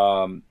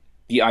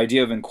 The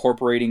idea of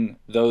incorporating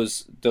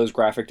those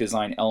graphic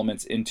design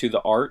elements into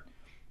the art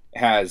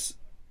has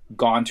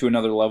gone to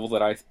another level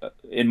that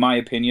in my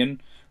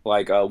opinion,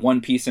 like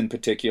one piece in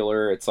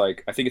particular, it's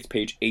like, I think it's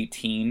page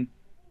 18.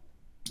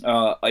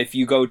 If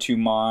you go to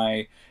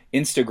my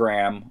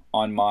Instagram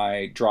on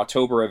my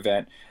Drawtober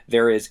event,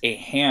 there is a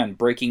hand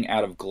breaking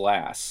out of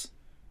glass,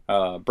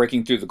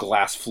 breaking through the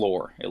glass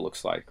floor, it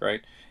looks like,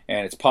 right?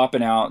 And it's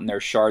popping out and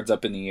there's shards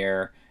up in the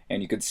air.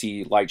 And you could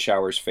see Light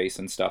Shower's face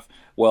and stuff.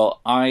 Well,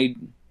 I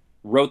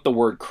wrote the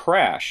word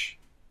crash.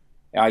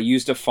 I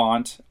used a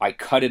font. I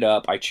cut it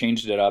up. I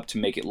changed it up to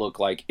make it look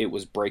like it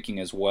was breaking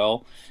as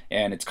well.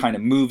 And it's kind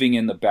of moving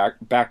in the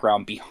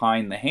background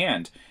behind the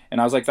hand. And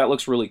I was like, that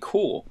looks really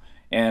cool.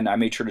 And I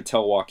made sure to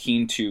tell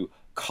Joaquin to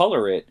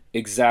color it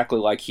exactly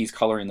like he's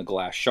coloring the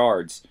glass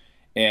shards.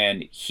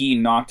 And he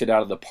knocked it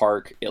out of the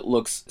park. It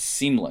looks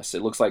seamless.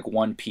 It looks like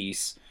one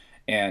piece.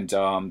 And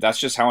that's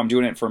just how I'm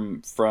doing it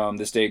from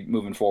this day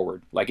moving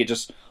forward. Like, it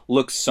just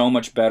looks so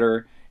much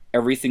better.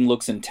 Everything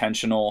looks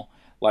intentional.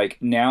 Like,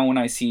 now when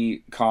I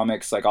see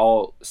comics, like,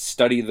 I'll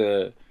study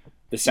the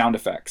sound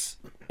effects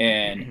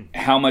and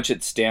how much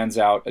it stands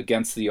out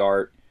against the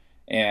art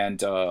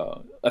and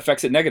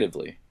affects it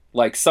negatively.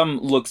 Like,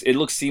 it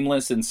looks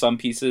seamless in some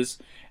pieces,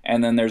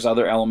 and then there's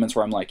other elements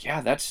where I'm like,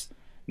 yeah,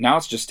 now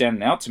it's just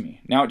standing out to me.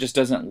 Now it just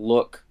doesn't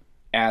look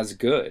as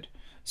good.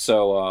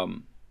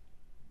 So,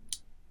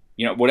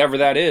 whatever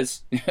that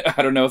is,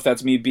 I don't know if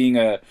that's me being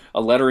a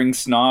lettering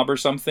snob or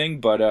something,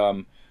 but,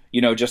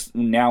 just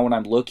now when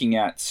I'm looking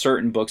at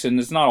certain books, and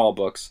it's not all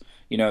books,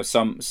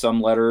 some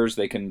letterers,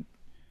 they can,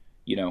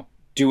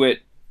 do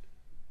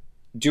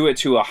it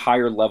to a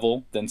higher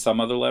level than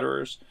some other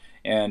letterers.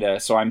 And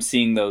so I'm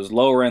seeing those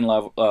lower end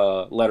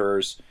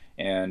letterers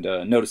and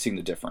noticing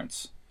the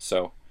difference.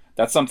 So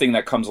that's something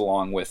that comes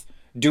along with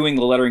doing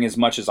the lettering as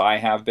much as I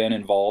have been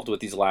involved with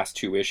these last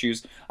 2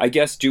 issues. I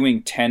guess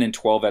doing 10 and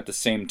 12 at the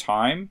same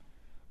time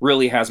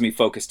really has me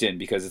focused in,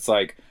 because it's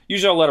like,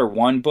 usually I'll letter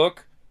one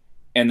book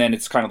and then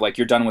it's kind of like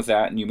you're done with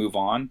that and you move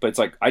on. But it's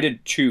like I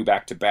did 2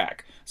 back to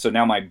back. So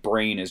now my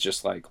brain is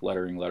just like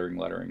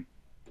lettering.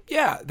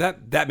 Yeah,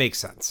 that makes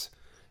sense.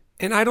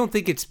 And I don't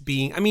think it's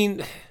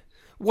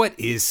what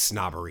is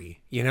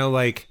snobbery?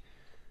 Like,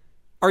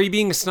 are you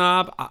being a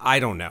snob? I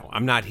don't know.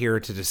 I'm not here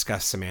to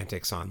discuss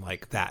semantics on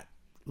like that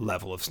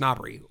level of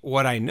snobbery.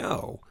 What I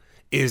know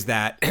is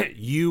that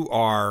you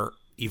are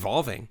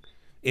evolving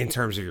in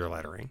terms of your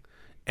lettering,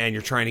 and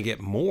you're trying to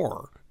get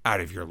more out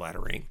of your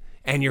lettering,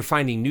 and you're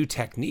finding new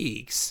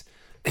techniques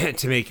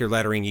to make your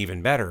lettering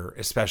even better,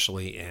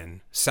 especially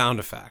in sound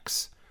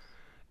effects.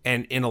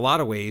 And in a lot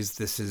of ways,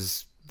 this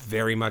is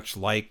very much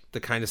like the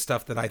kind of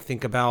stuff that I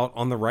think about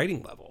on the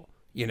writing level.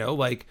 You know,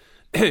 like,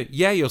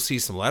 yeah, you'll see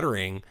some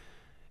lettering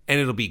and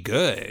it'll be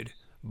good,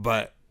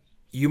 but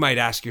you might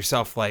ask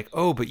yourself like,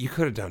 oh, but you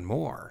could have done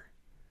more.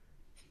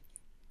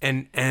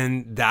 And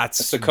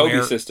that's the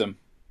Kobe system.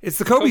 It's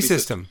the Kobe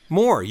system.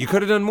 More. You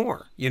could have done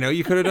more. You know,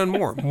 you could have done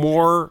more.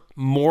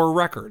 More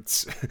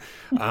records.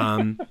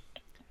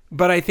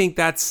 But I think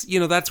that's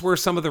where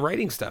some of the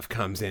writing stuff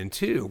comes in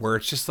too, where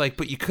it's just like,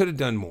 but you could have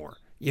done more.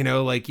 You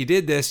know, like you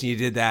did this and you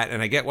did that,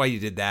 and I get why you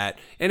did that,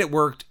 and it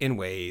worked in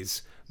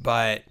ways,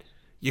 but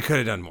you could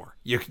have done more.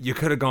 You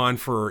could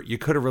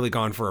have really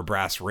gone for a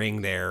brass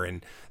ring there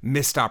and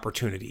missed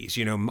opportunities.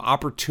 You know,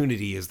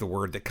 opportunity is the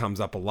word that comes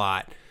up a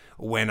lot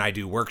when I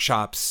do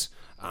workshops,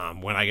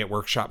 when I get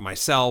workshop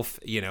myself,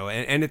 you know,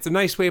 and it's a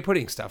nice way of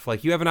putting stuff.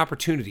 Like, you have an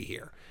opportunity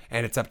here,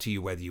 and it's up to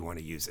you whether you want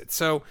to use it.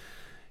 So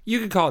you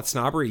can call it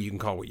snobbery, you can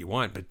call it what you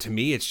want, but to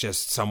me, it's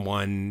just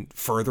someone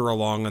further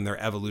along on their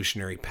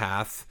evolutionary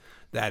path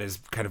that is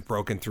kind of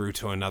broken through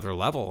to another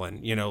level.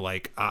 And, you know,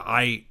 like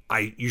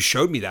you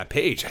showed me that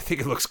page. I think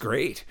it looks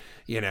great,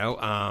 you know?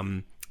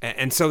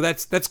 And so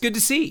that's good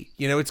to see,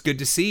 you know, it's good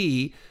to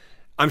see.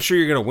 I'm sure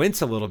you're going to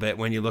wince a little bit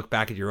when you look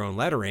back at your own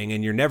lettering,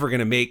 and you're never going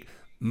to make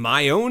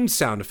my own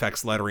sound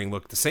effects lettering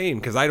look the same,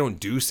 because I don't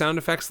do sound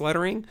effects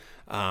lettering.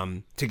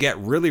 To get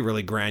really,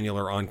 really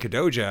granular on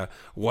Kadoja,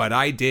 what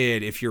I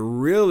did, if you're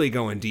really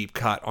going deep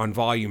cut on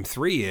volume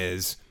 3,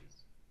 is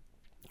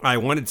I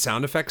wanted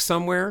sound effects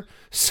somewhere,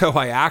 so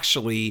I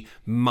actually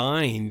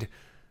mined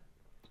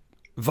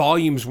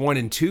volumes 1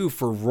 and 2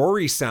 for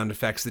Rory's sound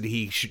effects that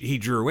he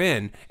drew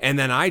in, and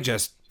then I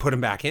just put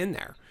them back in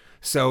there.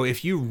 So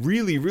if you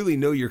really, really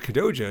know your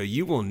Kadoja,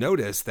 you will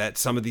notice that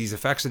some of these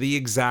effects are the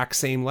exact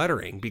same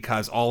lettering,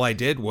 because all I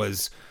did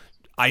was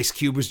Ice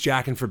Cube was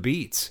jacking for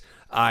beats.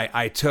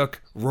 I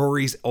took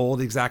Rory's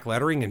old exact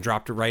lettering and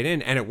dropped it right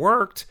in, and it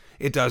worked.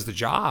 It does the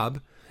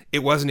job.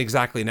 It wasn't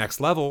exactly next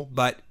level,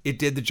 but it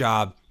did the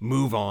job.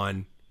 Move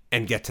on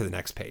and get to the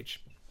next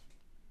page.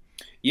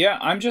 Yeah,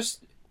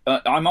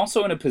 I'm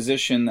also in a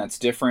position that's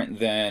different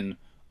than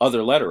other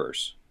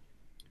letterers,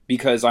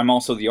 because I'm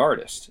also the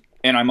artist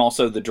and I'm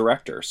also the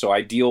director. So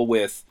I deal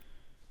with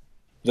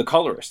the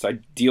colorist, I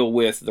deal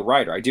with the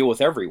writer, I deal with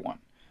everyone.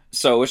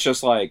 So it's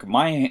just like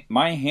my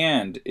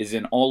hand is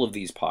in all of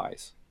these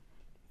pies.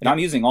 And I'm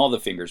using all the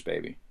fingers,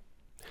 baby.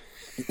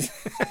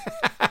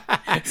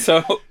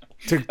 So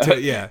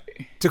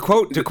to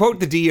quote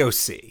the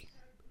DOC,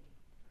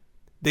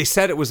 they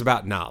said it was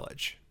about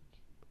knowledge,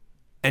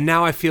 and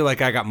now I feel like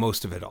I got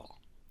most of it all.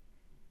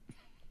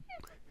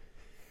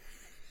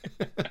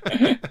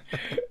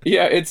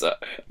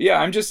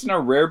 I'm just in a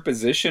rare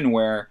position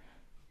where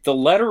the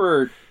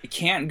letterer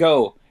can't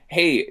go,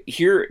 hey,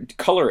 here,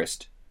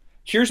 colorist,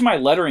 here's my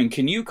lettering,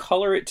 can you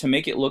color it to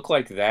make it look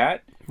like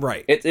that?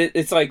 Right.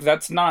 It's like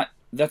that's not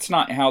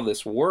how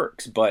this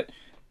works. But,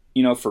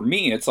 you know, for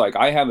me, it's like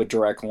I have a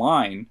direct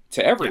line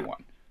to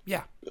everyone.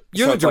 Yeah.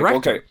 You're so the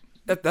director.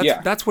 Like, okay.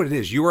 That's what it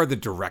is. You are the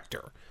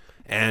director.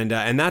 And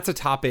that's a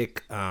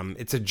topic.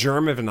 It's a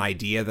germ of an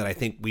idea that I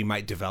think we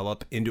might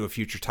develop into a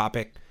future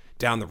topic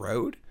down the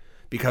road,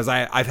 because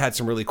I've had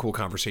some really cool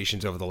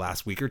conversations over the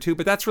last week or two,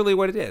 but that's really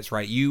what it is,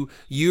 right?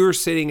 You're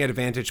sitting at a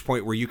vantage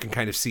point where you can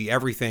kind of see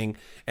everything,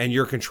 and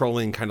you're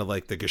controlling kind of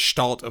like the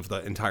gestalt of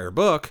the entire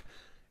book.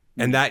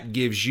 And that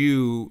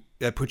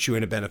puts you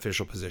in a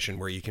beneficial position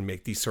where you can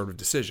make these sort of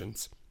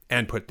decisions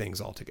and put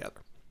things all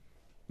together.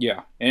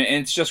 Yeah. And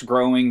it's just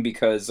growing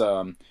because,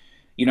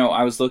 you know,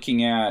 I was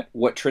looking at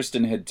what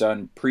Tristan had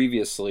done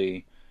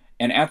previously.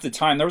 And at the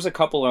time, there was a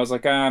couple I was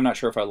like, I'm not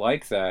sure if I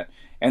like that.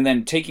 And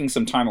then taking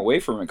some time away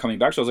from it, coming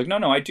back to it, I was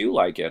like, no, I do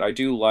like it. I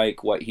do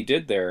like what he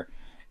did there.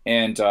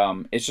 And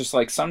it's just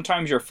like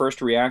sometimes your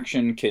first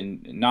reaction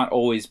can not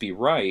always be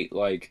right.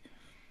 Like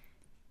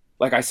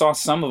I saw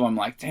some of them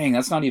like, dang,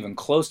 that's not even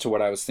close to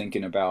what I was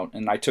thinking about.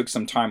 And I took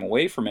some time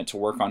away from it to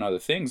work on other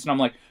things. And I'm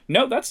like,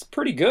 no, that's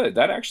pretty good.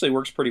 That actually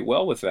works pretty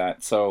well with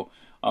that. So,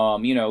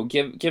 you know,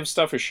 give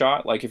stuff a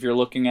shot. Like if you're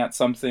looking at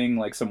something,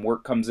 like some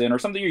work comes in or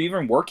something you're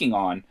even working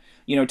on,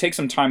 you know, take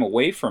some time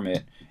away from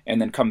it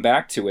and then come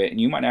back to it. And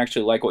you might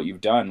actually like what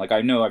you've done. Like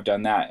I know I've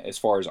done that as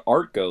far as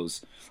art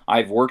goes.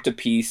 I've worked a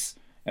piece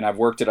and I've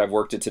worked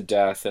it to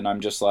death. And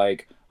I'm just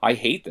like, I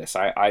hate this.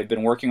 I've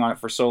been working on it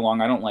for so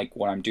long. I don't like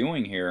what I'm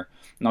doing here.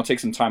 And I'll take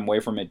some time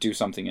away from it, do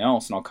something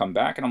else, and I'll come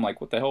back and I'm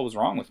like, what the hell was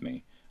wrong with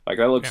me? Like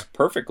that looks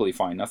perfectly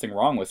fine. Nothing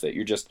wrong with it.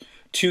 You're just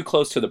too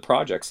close to the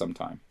project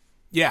sometime.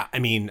 Yeah. I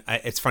mean,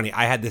 it's funny.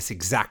 I had this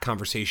exact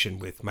conversation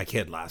with my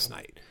kid last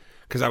night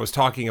because I was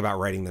talking about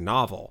writing the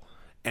novel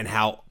and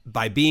how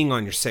by being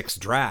on your 6th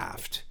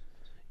draft,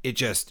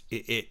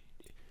 it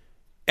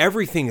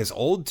everything is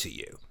old to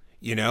you.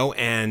 You know,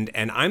 and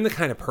I'm the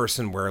kind of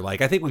person where, like,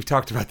 I think we've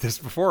talked about this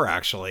before,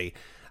 actually.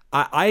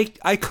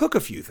 I cook a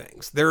few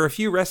things. There are a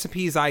few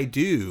recipes I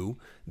do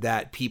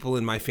that people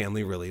in my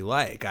family really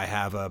like. I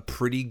have a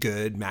pretty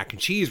good mac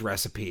and cheese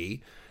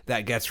recipe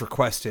that gets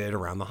requested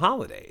around the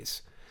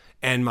holidays.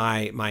 And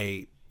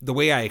the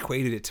way I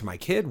equated it to my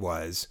kid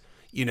was,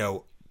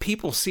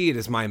 people see it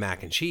as my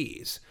mac and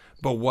cheese.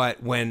 But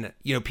when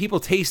people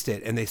taste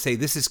it and they say,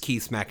 this is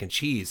Keith's mac and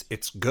cheese,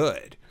 it's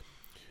good.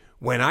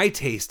 When I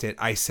taste it,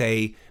 I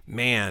say,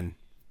 man,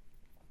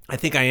 I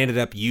think I ended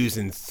up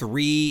using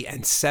 3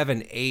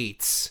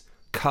 7/8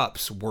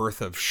 cups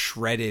worth of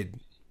shredded,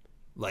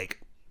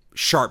 like,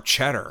 sharp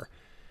cheddar.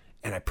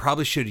 And I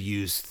probably should have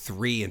used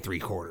 3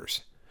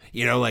 3/4.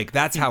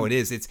 That's how it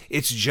is.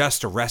 It's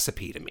just a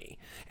recipe to me.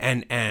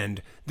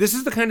 And this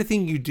is the kind of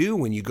thing you do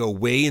when you go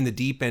way in the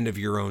deep end of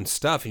your own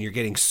stuff and you're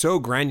getting so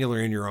granular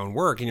in your own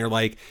work. And you're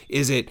like,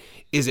 is it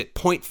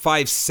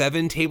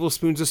 0.57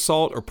 tablespoons of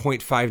salt or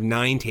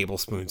 0.59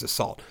 tablespoons of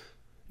salt?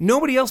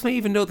 Nobody else may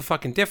even know the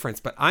fucking difference,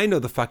 but I know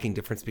the fucking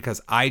difference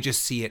because I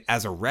just see it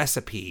as a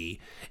recipe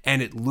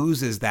and it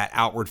loses that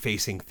outward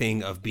facing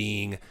thing of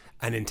being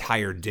an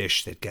entire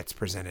dish that gets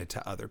presented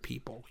to other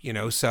people,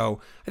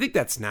 So I think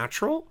that's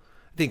natural.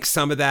 I think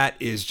some of that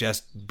is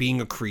just being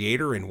a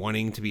creator and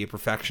wanting to be a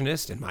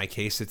perfectionist. In my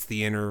case, it's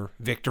the inner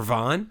Victor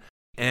Vaughn.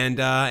 And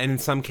in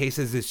some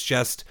cases, it's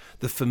just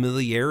the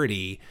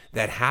familiarity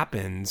that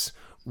happens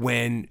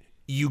when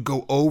you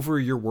go over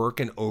your work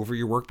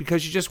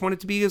because you just want it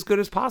to be as good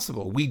as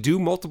possible. We do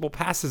multiple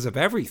passes of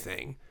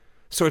everything.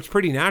 So it's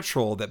pretty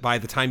natural that by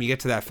the time you get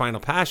to that final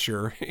pass,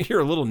 you're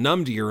a little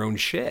numb to your own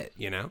shit,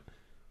 You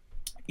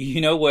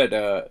know what?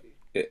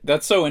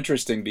 That's so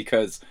interesting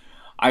because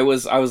I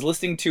was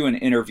listening to an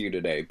interview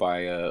today by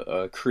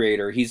a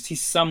creator.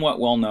 He's somewhat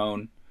well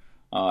known.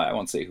 I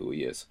won't say who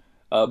he is,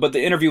 but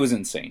the interview was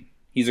insane.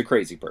 He's a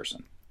crazy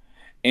person,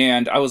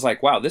 and I was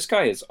like, wow, this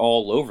guy is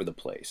all over the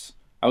place.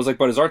 I was like,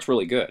 but his art's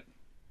really good.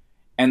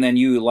 And then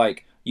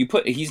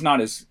he's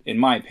not as, in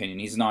my opinion,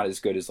 he's not as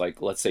good as, like,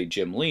 let's say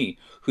Jim Lee,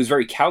 who's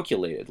very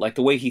calculated. Like,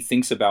 the way he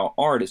thinks about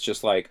art is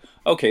just like,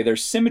 okay,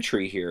 there's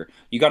symmetry here.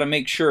 You got to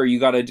make sure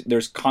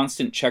there's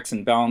constant checks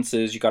and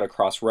balances. You got to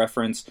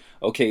cross-reference.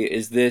 Okay,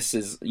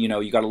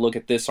 you got to look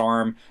at this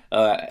arm.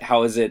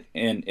 How is it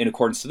in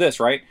accordance to this,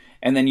 right?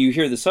 And then you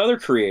hear this other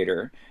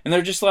creator, and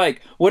they're just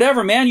like,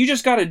 whatever, man, you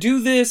just got to do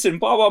this and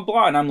blah, blah,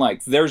 blah. And I'm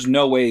like, there's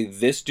no way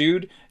this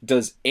dude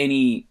does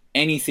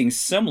anything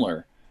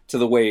similar to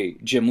the way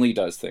Jim Lee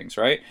does things,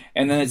 right?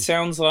 And then it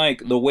sounds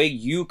like the way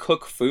you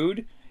cook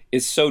food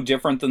is so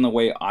different than the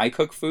way I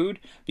cook food,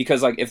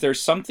 because, like, if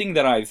there's something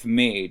that I've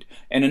made,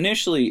 and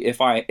initially if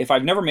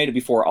I've never made it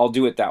before, I'll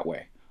do it that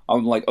way.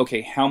 I'm like,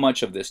 okay, how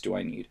much of this do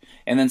I need?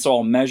 And then so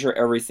I'll measure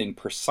everything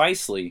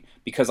precisely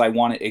because I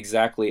want it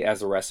exactly as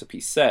the recipe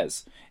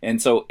says.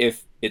 And so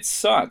if it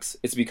sucks,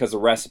 it's because the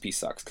recipe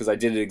sucks, because I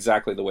did it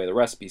exactly the way the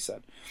recipe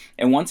said.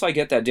 And once I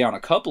get that down a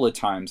couple of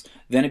times,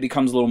 then it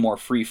becomes a little more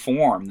free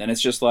form. Then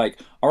it's just like,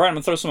 all right, I'm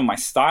going to throw some of my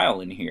style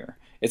in here.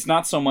 It's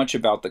not so much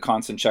about the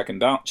constant checks and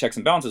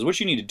balances, which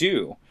you need to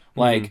do.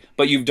 Like,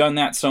 but you've done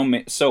that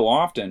so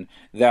often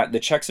that the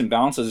checks and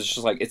balances is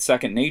just like, it's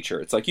second nature.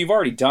 It's like, you've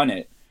already done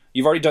it.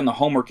 You've already done the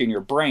homework in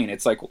your brain.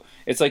 It's like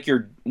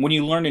when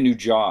you learn a new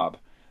job,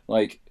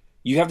 like,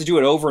 you have to do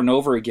it over and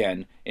over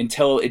again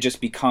until it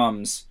just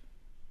becomes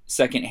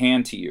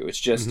secondhand to you. It's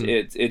just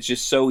it's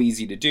just so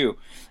easy to do,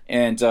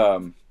 and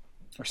or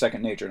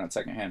second nature, not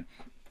secondhand.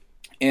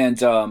 And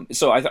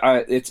so I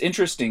it's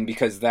interesting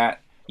because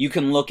that you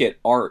can look at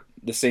art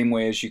the same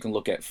way as you can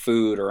look at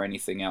food or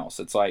anything else.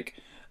 It's like,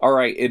 all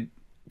right,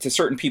 to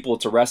certain people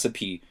it's a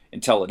recipe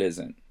until it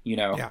isn't,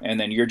 yeah. And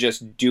then you're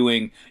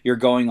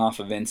going off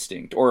of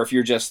instinct. Or if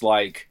you're just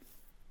like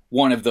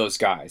one of those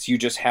guys, you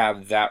just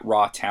have that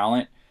raw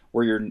talent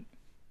where you're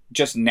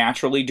just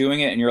naturally doing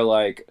it and you're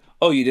like,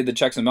 oh, you did the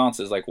checks and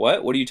balances. Like,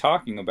 what are you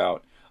talking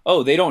about?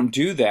 Oh, they don't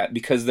do that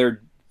because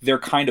they're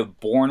kind of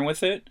born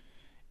with it.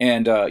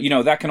 And,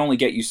 that can only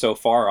get you so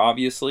far,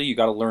 obviously. You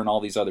got to learn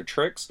all these other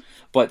tricks.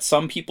 But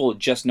some people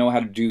just know how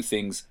to do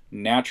things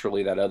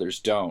naturally that others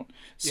don't.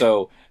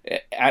 So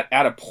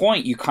at a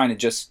point, you kind of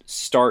just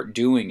start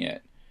doing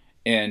it.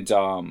 And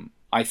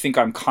I think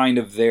I'm kind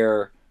of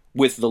there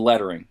with the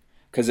lettering.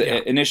 Because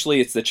initially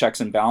it's the checks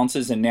and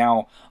balances, and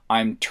now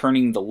I'm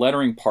turning the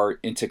lettering part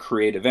into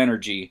creative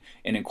energy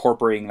and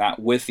incorporating that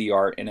with the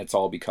art, and it's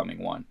all becoming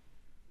one.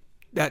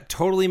 That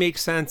totally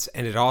makes sense,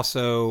 and it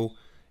also,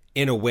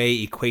 in a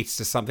way, equates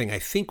to something I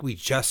think we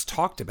just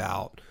talked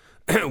about,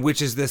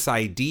 which is this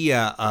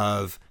idea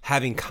of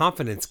having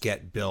confidence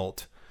get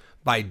built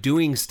by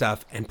doing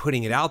stuff and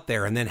putting it out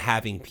there and then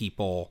having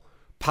people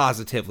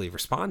positively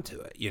respond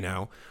to it.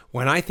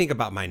 When I think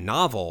about my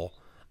novel,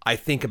 I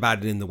think about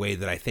it in the way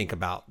that I think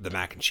about the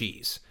mac and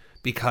cheese,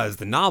 because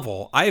the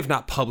novel, I have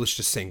not published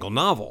a single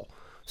novel.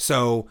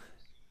 So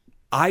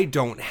I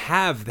don't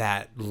have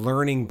that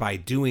learning by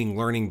doing,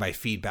 learning by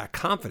feedback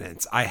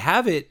confidence. I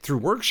have it through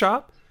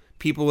workshop.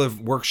 People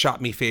have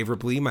workshopped me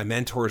favorably. My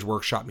mentors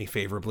workshopped me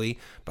favorably,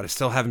 but I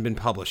still haven't been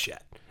published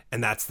yet.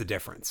 And that's the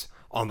difference.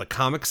 On the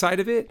comic side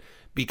of it,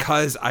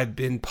 because I've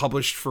been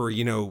published for,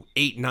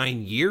 8,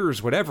 9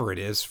 years, whatever it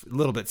is, a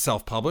little bit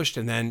self-published,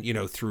 and then,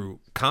 through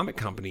comic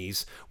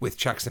companies with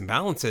checks and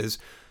balances,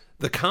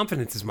 the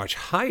confidence is much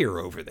higher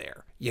over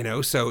there,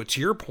 So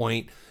to your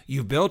point,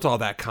 you've built all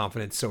that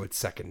confidence, so it's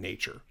second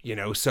nature,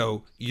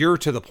 So you're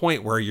to the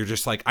point where you're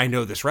just like, I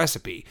know this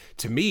recipe.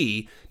 To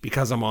me,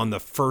 because I'm on the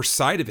first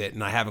side of it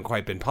and I haven't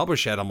quite been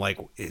published yet, I'm like,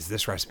 is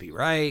this recipe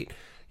right?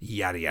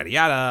 Yada, yada,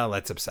 yada.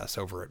 Let's obsess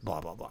over it,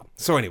 blah, blah, blah.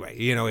 So anyway,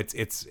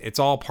 it's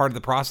all part of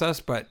the process,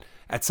 but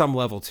at some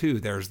level too,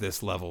 there's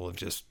this level of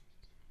just,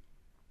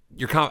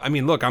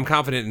 look, I'm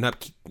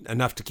confident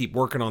enough to keep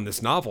working on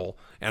this novel,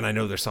 and I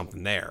know there's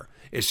something there.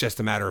 It's just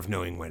a matter of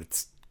knowing when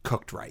it's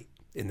cooked right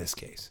in this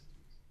case.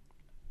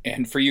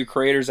 And for you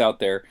creators out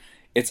there,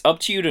 it's up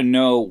to you to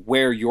know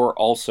where you're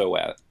also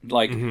at.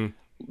 Like,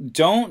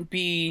 don't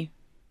be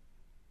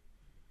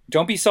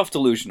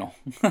self-delusional.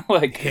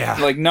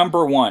 Like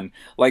number one,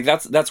 like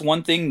that's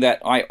one thing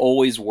that I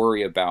always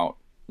worry about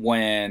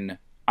when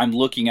I'm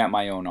looking at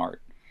my own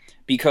art,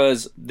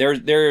 because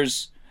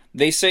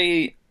they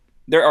say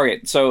there. All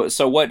right, so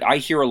what I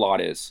hear a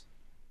lot is,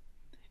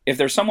 if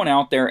there's someone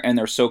out there and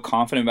they're so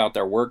confident about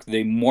their work,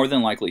 they more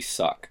than likely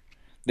suck.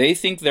 They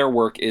think their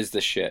work is the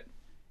shit,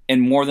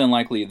 and more than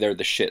likely they're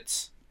the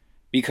shits,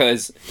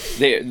 because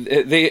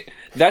they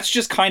that's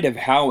just kind of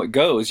how it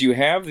goes. You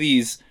have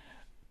these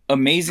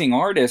amazing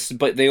artists,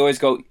 but they always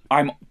go,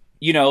 I'm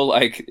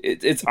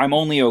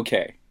only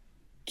okay.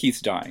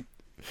 Keith's dying.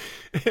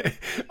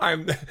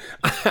 I'm the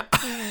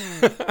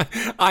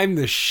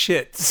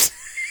shits.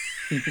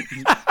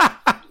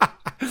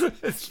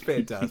 It's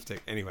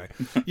fantastic. Anyway,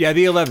 yeah,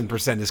 the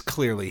 11% is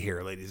clearly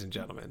here, ladies and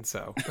gentlemen.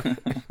 So,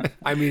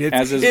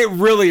 it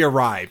really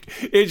arrived.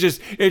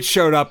 It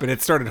showed up and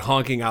it started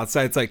honking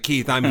outside. It's like,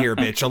 Keith, I'm here,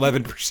 bitch.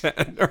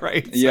 11%.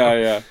 Right? So,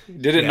 yeah.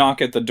 Didn't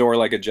knock at the door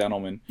like a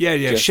gentleman. Yeah.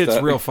 Just,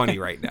 shit's real funny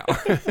right now.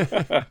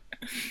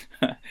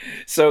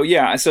 So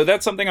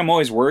that's something I'm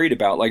always worried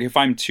about. Like, if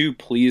I'm too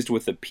pleased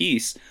with a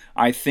piece,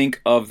 I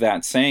think of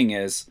that saying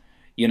as,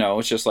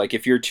 it's just like,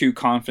 if you're too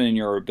confident in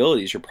your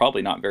abilities, you're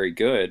probably not very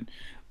good.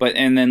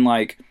 And then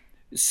like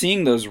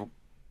seeing those,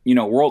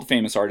 world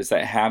famous artists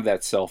that have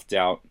that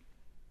self-doubt,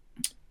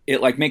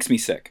 it like makes me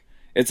sick.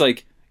 It's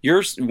like,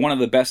 you're one of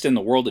the best in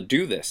the world to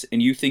do this,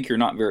 and you think you're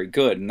not very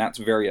good, and that's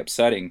very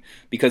upsetting,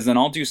 because then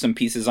I'll do some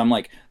pieces, I'm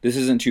like, this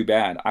isn't too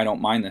bad. I don't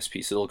mind this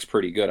piece. It looks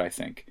pretty good, I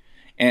think.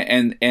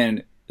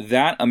 And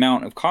that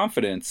amount of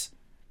confidence,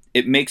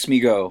 it makes me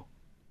go,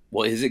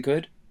 well, is it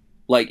good?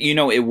 Like,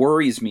 it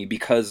worries me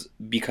because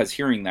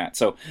hearing that.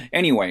 So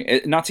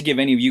anyway, not to give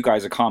any of you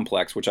guys a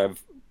complex, which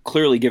I've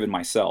clearly given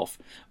myself,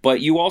 but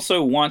you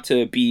also want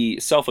to be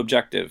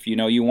self-objective.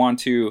 You want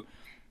to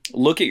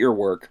look at your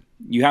work.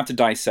 You have to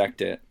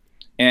dissect it.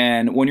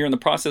 And when you're in the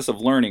process of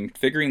learning,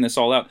 figuring this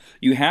all out,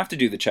 you have to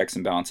do the checks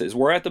and balances.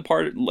 We're at the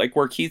part, like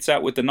where Keith's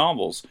at with the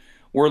novels.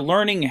 We're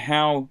learning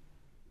how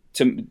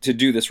to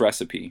do this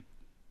recipe.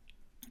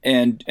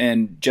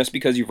 And just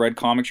because you've read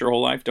comics your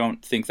whole life,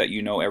 don't think that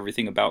you know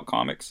everything about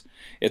comics.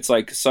 It's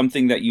like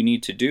something that you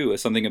need to do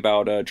is something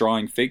about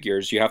drawing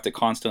figures. You have to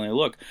constantly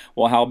look,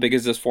 well, how big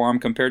is this forearm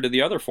compared to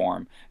the other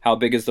forearm? How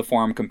big is the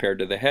forearm compared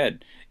to the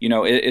head?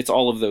 It's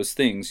all of those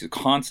things.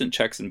 Constant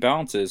checks and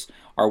balances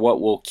are what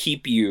will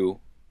keep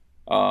you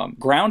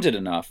grounded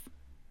enough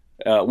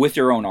with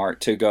your own art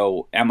to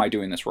go, am I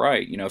doing this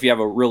right? If you have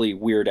a really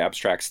weird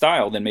abstract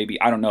style, then maybe,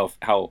 I don't know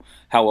how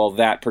well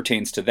that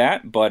pertains to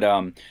that, but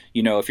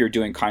if you're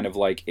doing kind of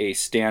like a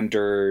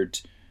standard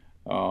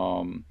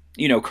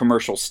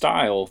commercial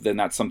style, then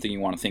that's something you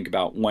want to think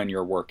about when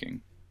you're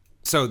working.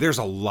 So there's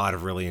a lot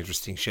of really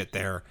interesting shit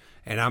there,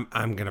 and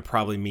I'm gonna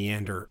probably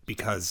meander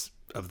because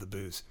of the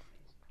booze.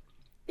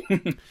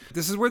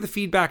 This is where the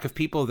feedback of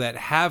people that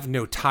have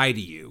no tie to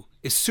you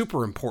is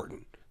super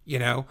important,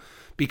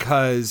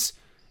 because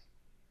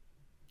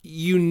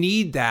you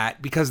need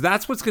that, because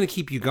that's what's going to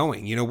keep you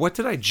going. What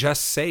did I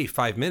just say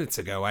 5 minutes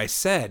ago? I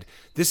said,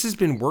 this has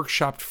been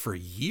workshopped for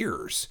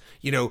years.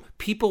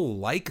 People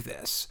like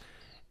this,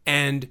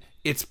 and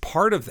it's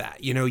part of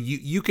that.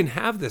 You can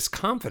have this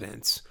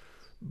confidence,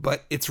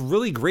 but it's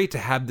really great to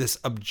have this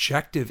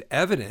objective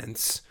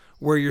evidence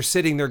where you're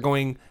sitting there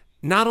going,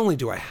 not only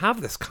do I have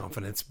this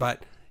confidence,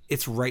 but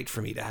it's right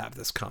for me to have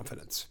this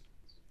confidence.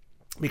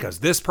 Because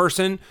this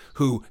person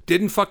who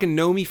didn't fucking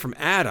know me from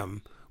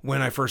Adam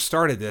when I first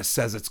started this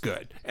says it's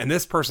good. And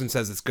this person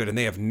says it's good, and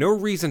they have no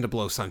reason to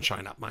blow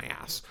sunshine up my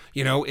ass.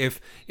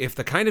 If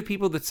the kind of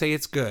people that say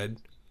it's good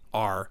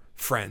are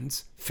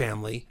friends,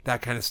 family,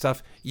 that kind of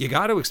stuff, you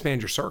got to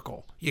expand your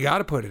circle. You got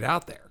to put it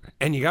out there.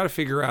 And you got to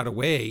figure out a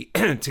way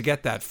to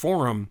get that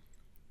forum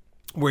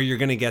where you're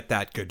going to get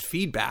that good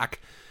feedback.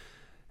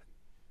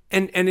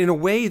 And in a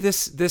way,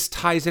 this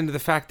ties into the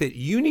fact that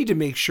you need to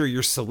make sure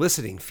you're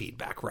soliciting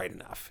feedback right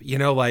enough.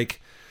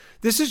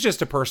 This is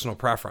just a personal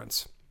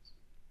preference,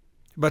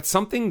 but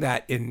something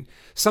that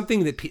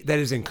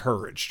is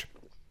encouraged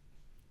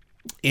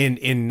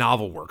in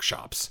novel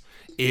workshops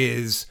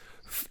is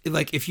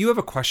like, if you have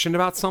a question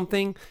about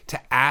something,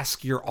 to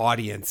ask your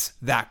audience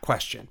that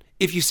question.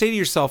 if you say to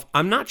yourself,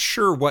 I'm not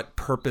sure what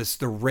purpose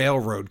the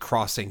railroad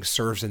crossing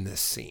serves in this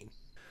scene,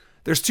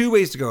 there's two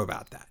ways to go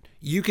about that.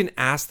 You can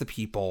ask the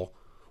people,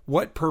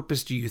 what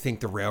purpose do you think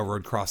the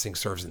railroad crossing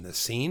serves in this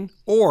scene?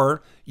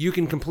 Or you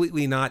can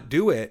completely not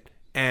do it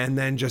and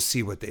then just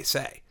see what they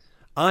say.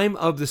 I'm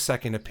of the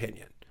second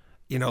opinion.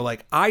 You know,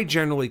 like, I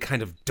generally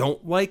kind of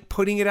don't like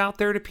putting it out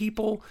there to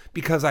people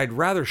because I'd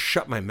rather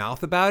shut my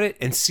mouth about it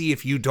and see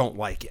if you don't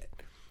like it.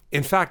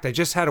 In fact, I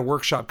just had a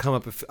workshop come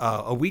up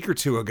a week or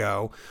two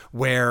ago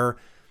where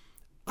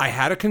I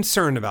had a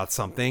concern about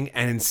something,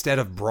 and instead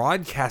of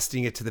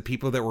broadcasting it to the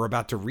people that were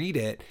about to read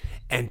it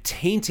and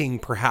tainting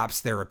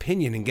perhaps their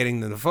opinion and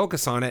getting them to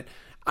focus on it,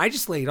 I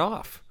just laid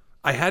off.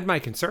 I had my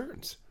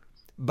concerns,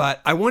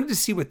 but I wanted to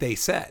see what they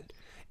said.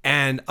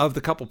 And of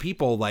the couple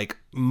people, like,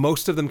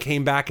 most of them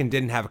came back and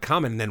didn't have a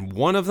comment. And then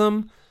one of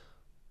them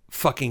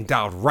fucking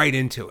dialed right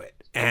into it.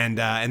 And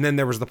then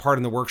there was the part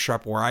in the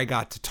workshop where I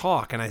got to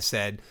talk, and I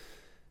said,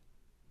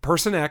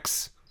 Person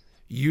X,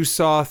 you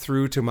saw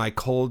through to my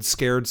cold,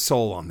 scared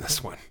soul on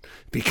this one,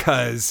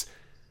 because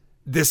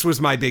this was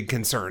my big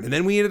concern. And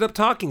then we ended up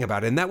talking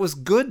about it. And that was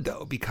good,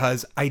 though,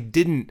 because I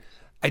didn't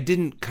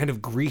kind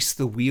of grease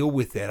the wheel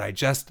with it. I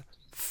just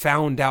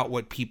found out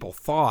what people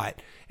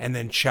thought and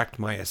then checked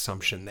my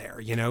assumption there,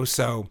 you know?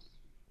 So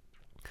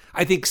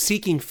I think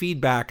seeking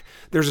feedback,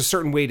 there's a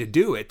certain way to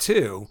do it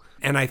too.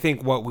 And I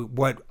think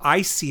what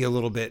I see a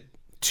little bit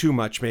too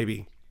much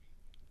maybe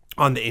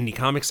on the indie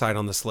comic side,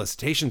 on the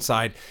solicitation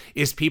side,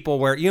 is people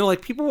where, you know,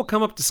 like, people will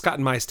come up to Scott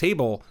and Mai's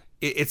table.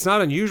 It's not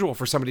unusual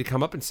for somebody to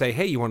come up and say,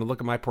 hey, you want to look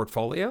at my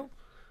portfolio?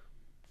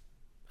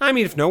 I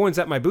mean, if no one's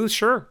at my booth,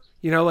 sure.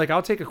 You know, like,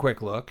 I'll take a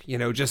quick look. You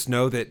know, just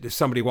know that if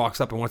somebody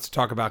walks up and wants to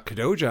talk about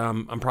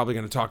Kadoja, I'm probably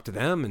going to talk to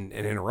them and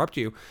interrupt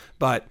you.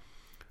 But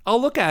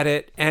I'll look at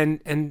it,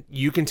 and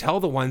you can tell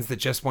the ones that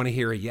just want to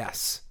hear a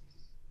yes.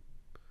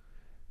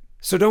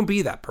 So don't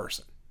be that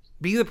person.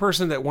 Be the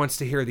person that wants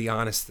to hear the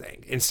honest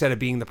thing instead of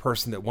being the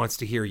person that wants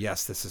to hear,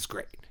 yes, this is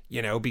great.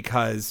 You know,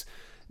 because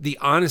the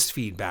honest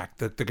feedback,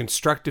 the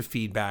constructive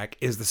feedback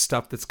is the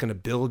stuff that's going to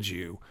build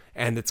you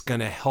and that's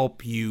going to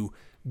help you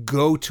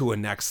go to a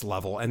next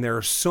level. And there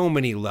are so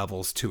many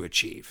levels to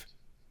achieve.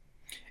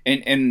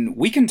 And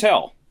we can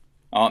tell.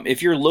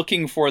 If you're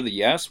looking for the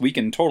yes, we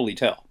can totally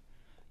tell.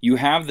 You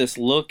have this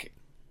look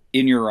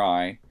in your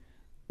eye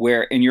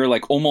and you're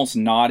like almost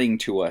nodding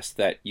to us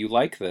that you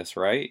like this,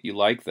 right? You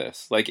like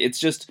this. Like,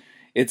 it's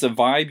a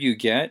vibe you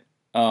get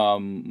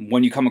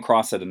when you come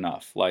across it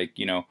enough. Like,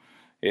 you know,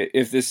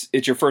 if it's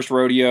your first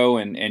rodeo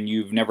and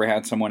you've never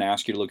had someone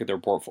ask you to look at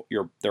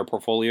their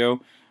portfolio,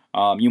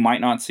 you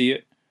might not see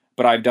it.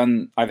 But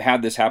I've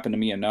had this happen to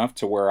me enough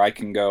to where I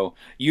can go,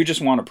 you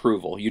just want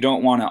approval. You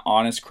don't want an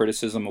honest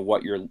criticism of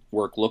what your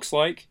work looks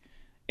like,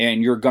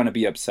 and you're going to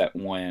be upset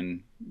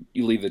when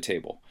you leave the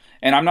table.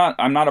 And I'm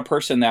not a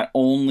person that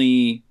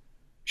only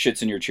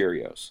shits in your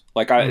Cheerios.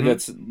 Like,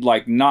 that's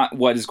like not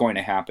what is going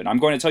to happen. I'm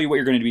going to tell you what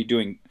you're going to be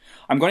doing.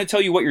 I'm going to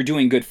tell you what you're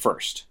doing good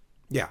first.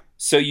 Yeah.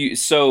 So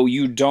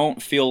you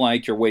don't feel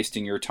like you're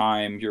wasting your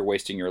time, you're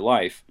wasting your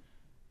life.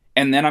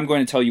 And then I'm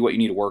going to tell you what you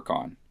need to work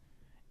on.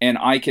 And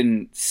I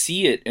can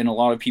see it in a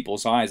lot of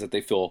people's eyes that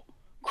they feel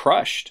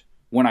crushed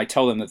when I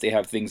tell them that they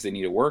have things they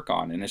need to work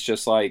on. And it's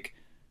just like,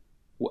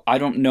 I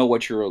don't know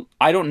what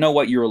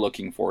you're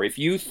looking for. If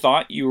you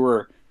thought you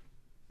were,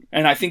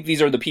 and I think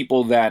these are the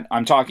people that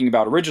I'm talking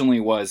about originally,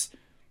 was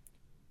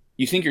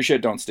you think your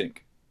shit don't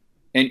stink.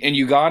 And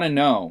you gotta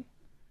know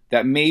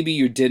that maybe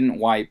you didn't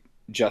wipe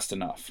just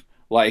enough.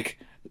 Like,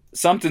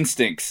 something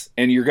stinks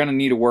and you're gonna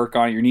need to work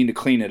on it. You need to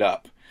clean it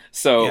up.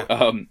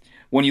 So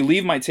when you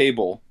leave my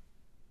table,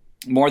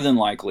 more than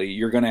likely,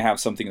 you're going to have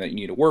something that you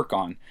need to work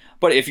on.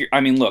 But if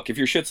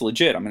your shit's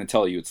legit, I'm going to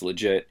tell you it's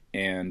legit.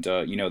 And,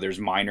 you know, there's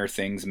minor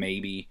things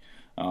maybe,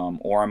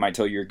 or I might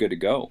tell you you're good to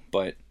go.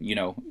 But, you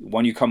know,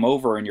 when you come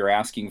over and you're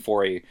asking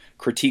for a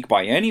critique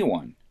by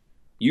anyone,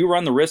 you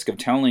run the risk of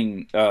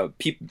telling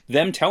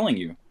them telling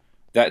you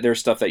that there's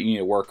stuff that you need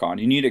to work on.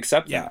 You need to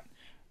accept that.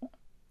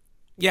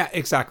 Yeah,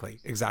 exactly.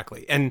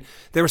 And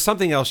there was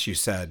something else you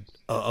said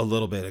a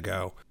little bit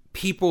ago.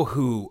 People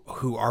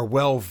who are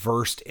well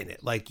versed in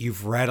it, like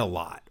you've read a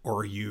lot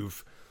or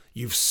you've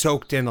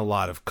soaked in a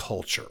lot of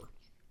culture.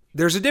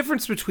 There's a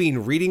difference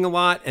between reading a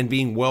lot and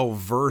being well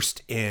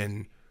versed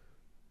in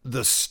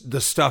the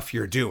stuff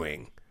you're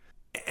doing,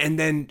 and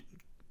then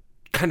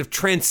kind of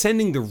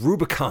transcending the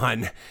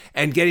Rubicon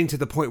and getting to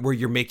the point where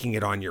you're making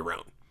it on your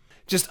own.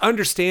 Just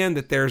understand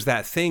that there's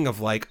that thing of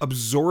like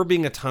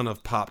absorbing a ton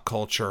of pop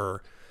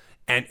culture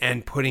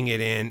and putting it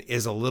in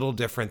is a little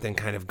different than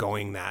kind of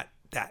going that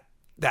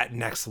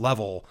next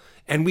level.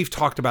 And we've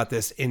talked about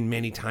this in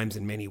many times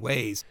in many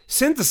ways.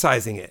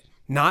 Synthesizing it,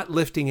 not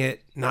lifting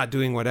it, not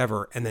doing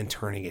whatever, and then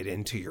turning it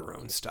into your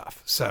own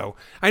stuff. So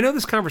I know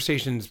this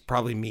conversation's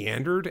probably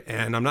meandered,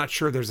 and I'm not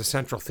sure there's a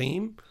central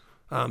theme.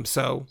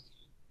 So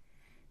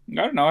I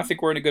don't know. I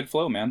think we're in a good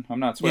flow, man. I'm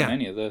not sweating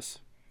any of this.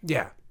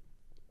 Yeah.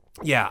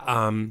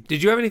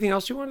 Did you have anything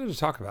else you wanted to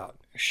talk about?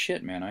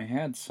 Shit, man. I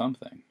had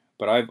something.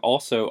 But I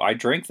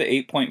drank the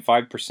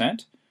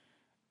 8.5%.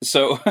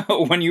 So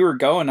when you were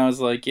going, I was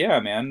like, yeah,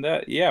 man,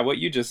 what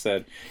you just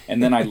said.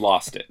 And then I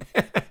lost it.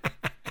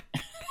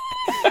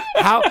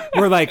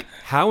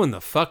 How in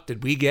the fuck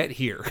did we get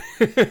here?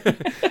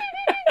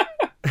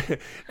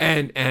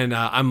 and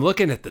I'm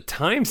looking at the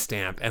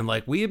timestamp, and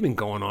like, we have been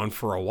going on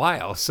for a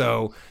while.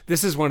 So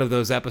this is one of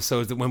those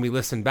episodes that when we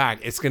listen back,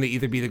 it's going to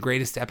either be the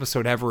greatest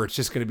episode ever, or it's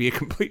just going to be a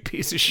complete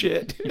piece of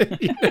shit.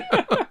 You know?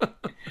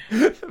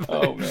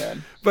 Oh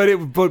man! But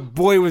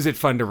boy, was it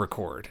fun to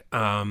record.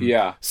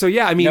 Yeah. So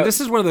yeah, I mean,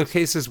 this is one of those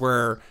cases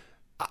where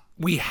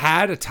we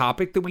had a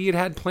topic that we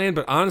had planned,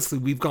 but honestly,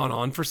 we've gone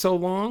on for so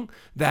long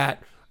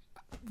that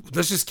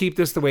let's just keep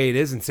this the way it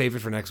is and save it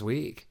for next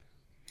week.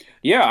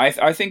 Yeah,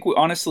 I think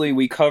honestly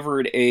we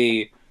covered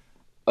a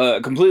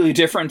completely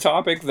different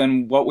topic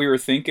than what we were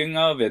thinking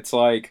of. It's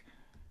like,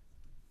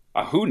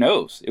 who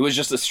knows? It was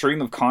just a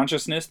stream of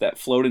consciousness that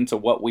flowed into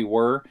what we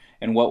were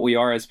and what we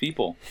are as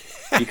people,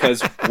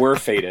 because we're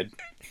fated.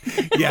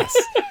 Yes.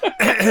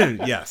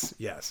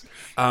 Yes.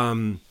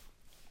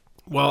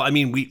 Well, I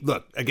mean,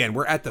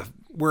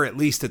 we're at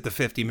least at the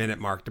 50-minute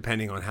mark,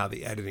 depending on how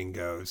the editing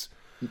goes.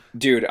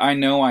 Dude, I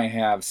know I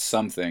have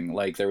something.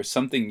 Like, there was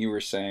something you were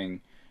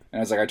saying, and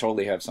I was like, I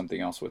totally have something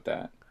else with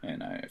that,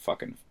 and I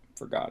fucking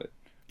forgot it.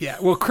 Yeah,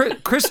 well,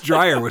 Chris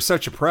Dreyer was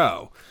such a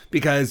pro,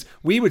 because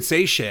we would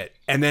say shit,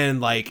 and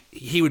then like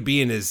he would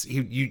be in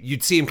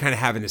you'd see him kind of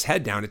having his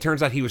head down. It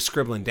turns out he was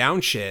scribbling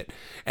down shit,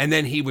 and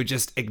then he would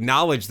just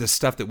acknowledge the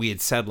stuff that we had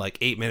said like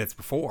 8 minutes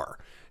before.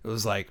 It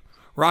was like,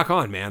 rock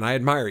on, man, I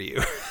admire you.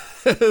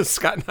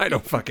 Scott and I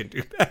don't fucking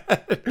do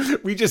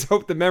that. We just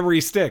hope the memory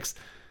sticks.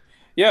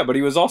 Yeah, but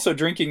he was also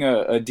drinking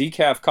a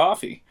decaf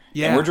coffee.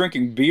 Yeah, and we're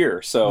drinking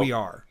beer, so we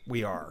are.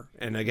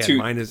 And again,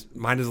 mine is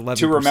 11%.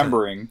 To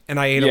remembering, and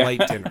I ate a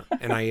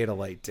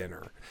light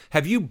dinner.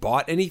 Have you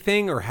bought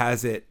anything, or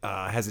has it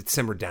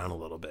simmered down a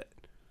little bit?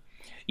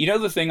 You know,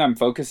 the thing I'm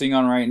focusing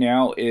on right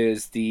now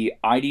is the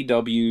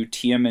IDW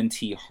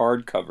TMNT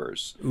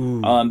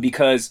hardcovers,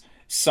 because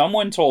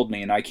someone told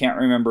me, and I can't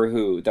remember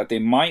who, that they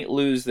might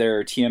lose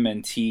their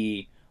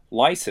TMNT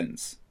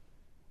license,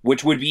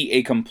 which would be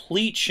a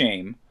complete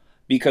shame.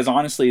 Because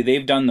honestly,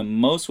 they've done the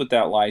most with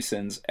that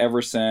license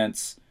ever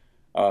since,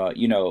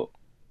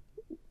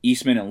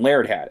 Eastman and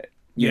Laird had it.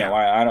 You know,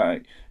 I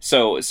don't.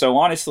 So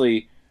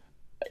honestly,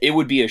 it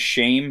would be a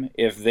shame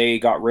if they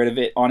got rid of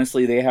it.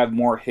 Honestly, they have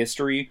more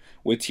history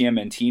with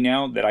TMNT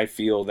now that I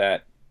feel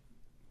that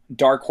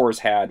Dark Horse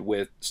had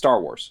with Star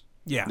Wars.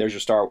 Yeah, there's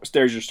your Star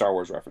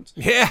Wars reference.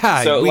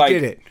 Yeah, so, we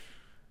did it.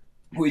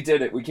 We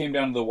did it. We came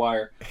down to the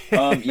wire.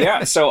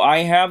 Yeah, so I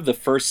have the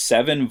first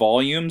 7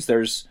 volumes.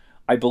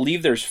 I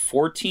believe there's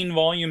 14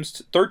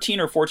 volumes, 13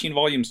 or 14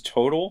 volumes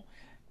total,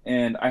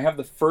 and I have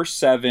the first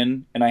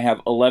 7, and I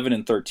have 11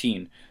 and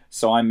 13,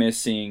 so I'm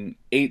missing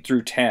 8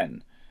 through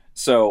 10.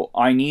 So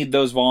I need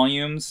those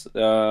volumes.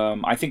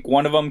 I think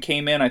one of them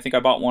came in. I think I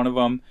bought one of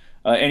them.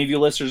 Any of you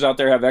listeners out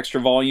there have extra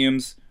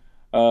volumes?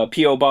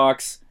 P.O.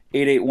 Box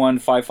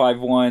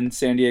 881551,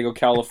 San Diego,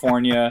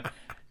 California,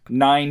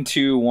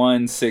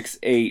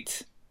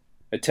 92168.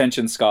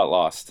 Attention, Scott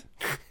Lost.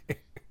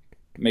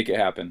 Make it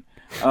happen.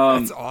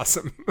 That's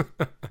awesome.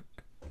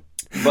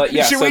 But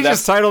yeah, should we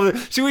just title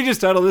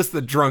this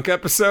the drunk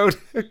episode?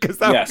 Because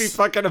that would be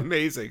fucking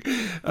amazing.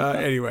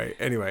 Anyway.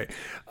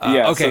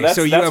 Yeah, okay,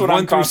 so you have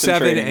 1 through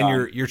 7,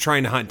 and you're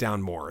trying to hunt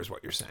down more, is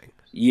what you're saying.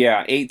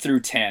 Yeah, 8 through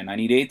 10. I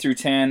need 8 through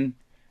 10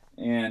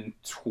 and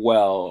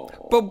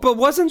 12. But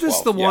wasn't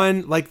this the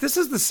one, like, this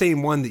is the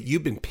same one that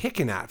you've been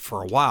picking at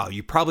for a while.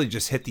 You probably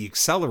just hit the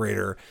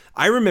accelerator.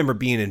 I remember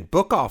being in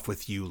Book Off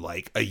with you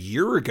like a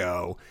year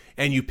ago,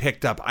 and you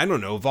picked up, I don't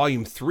know,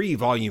 volume 3,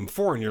 volume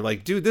 4, and you're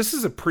like, dude, this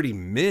is a pretty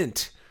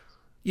mint.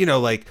 You know,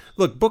 like,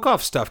 look, Book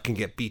Off stuff can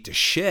get beat to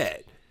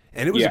shit,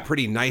 and it was a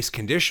pretty nice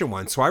condition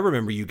one, so I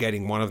remember you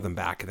getting one of them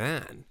back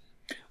then.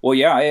 Well,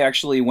 yeah, I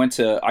actually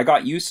I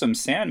got you some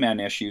Sandman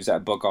issues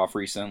at Book Off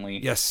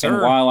recently. Yes, sir.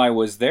 And while I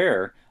was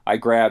there, I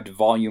grabbed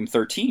volume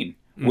 13,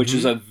 which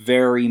is a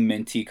very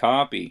minty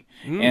copy.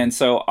 And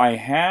so I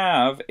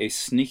have a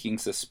sneaking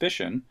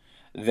suspicion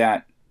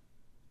that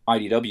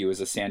IDW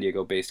is a San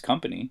Diego-based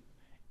company,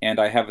 and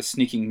I have a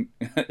sneaking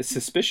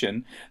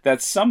suspicion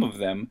that some of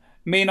them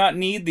may not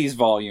need these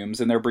volumes,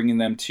 and they're bringing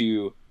them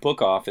to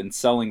Book Off and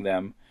selling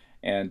them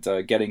and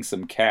getting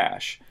some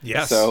cash.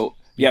 Yes. So...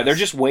 yeah, they're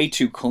just way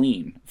too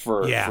clean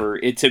for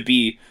it to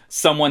be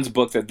someone's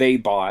book that they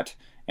bought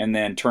and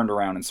then turned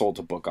around and sold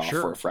to Book Off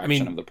for a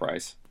fraction of the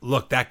price.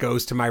 Look, that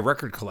goes to my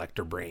record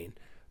collector brain.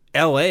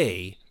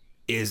 L.A.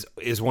 is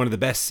one of the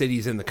best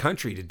cities in the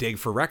country to dig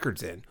for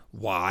records in.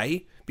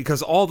 Why?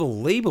 Because all the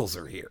labels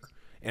are here.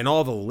 And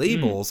all the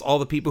labels, all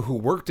the people who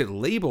worked at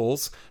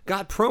labels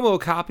got promo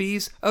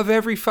copies of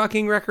every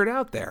fucking record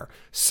out there.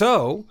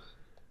 So...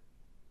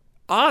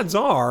 odds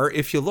are,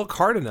 if you look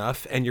hard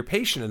enough and you're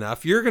patient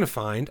enough, you're going to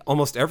find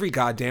almost every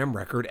goddamn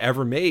record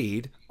ever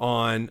made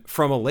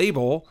from a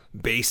label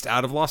based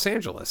out of Los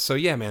Angeles. So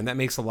yeah, man, that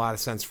makes a lot of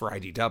sense for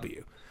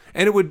IDW.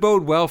 And it would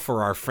bode well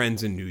for our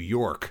friends in New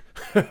York,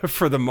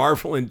 for the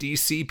Marvel and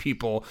DC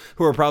people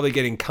who are probably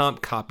getting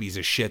comp copies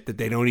of shit that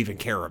they don't even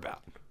care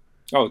about.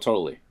 Oh,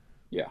 totally.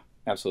 Yeah,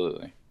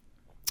 absolutely.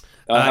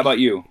 How about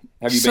you?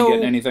 Have you been so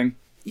getting anything?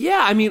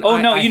 yeah, I mean,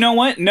 Oh, no, you know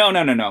what?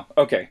 No.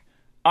 Okay.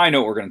 I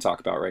know what we're going to talk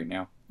about right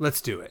now. let's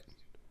do it.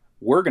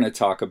 We're going to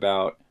talk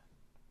about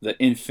the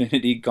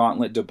Infinity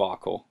Gauntlet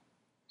debacle.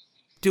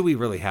 Do we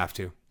really have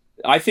to?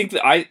 I think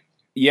that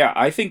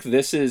I think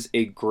this is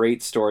a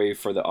great story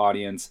for the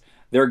audience.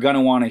 They're going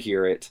to want to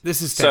hear it.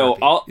 This is so.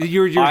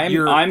 therapy.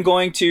 I'm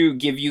going to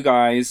give you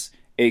guys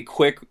a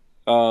quick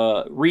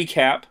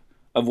recap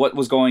of what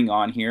was going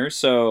on here.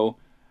 So,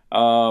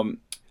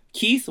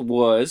 Keith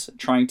was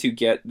trying to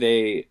get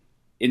the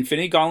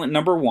Infinity Gauntlet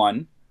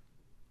 #1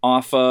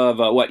 off of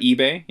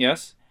eBay,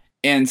 yes,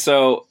 and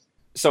so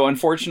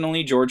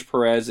unfortunately George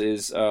Perez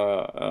is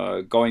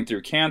going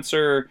through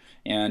cancer,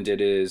 and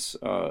it is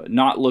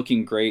not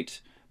looking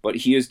great. But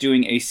he is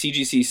doing a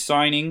CGC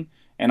signing,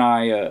 and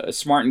I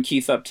smartened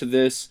Keith up to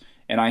this,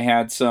 and I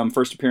had some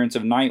first appearance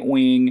of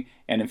Nightwing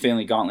and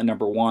Infinity Gauntlet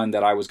 #1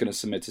 that I was going to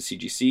submit to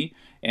CGC,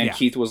 and Yeah.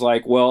 Keith was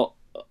like, "Well,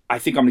 I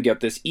think I'm going to get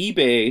this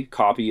eBay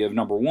copy of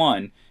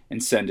 #1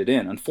 and send it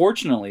in."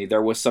 Unfortunately,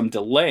 there was some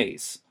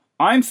delays.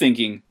 I'm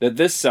thinking that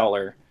this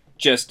seller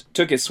just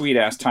took his sweet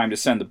ass time to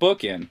send the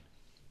book in,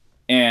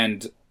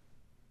 and,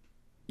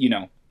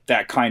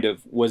 that kind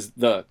of was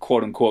the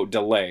quote unquote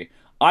delay.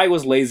 I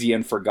was lazy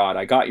and forgot.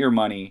 I got your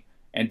money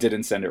and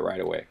didn't send it right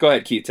away. Go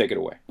ahead, Keith, take it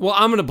away. Well,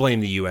 I'm going to blame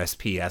the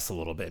USPS a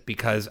little bit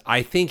because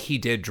I think he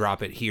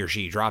or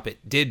she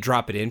did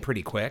drop it in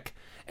pretty quick.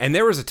 And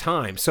there was a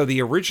time. So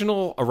the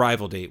original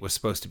arrival date was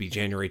supposed to be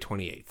January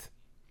 28th.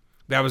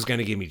 That was going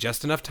to give me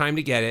just enough time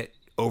to get it,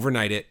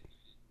 overnight it,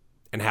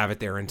 and have it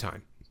there in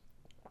time.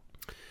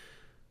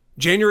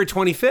 January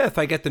 25th,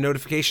 I get the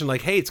notification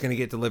like, hey, it's going to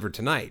get delivered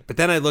tonight. But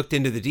then I looked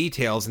into the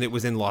details and it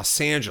was in Los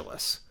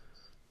Angeles.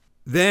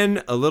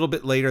 Then a little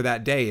bit later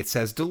that day, it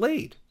says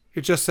delayed.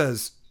 It just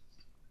says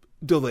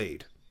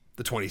delayed.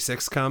 The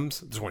 26th comes,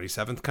 the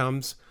 27th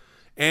comes,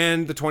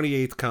 and the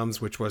 28th comes,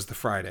 which was the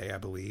Friday, I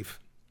believe.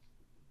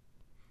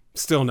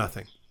 Still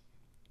nothing.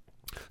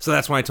 So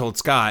that's when I told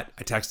Scott,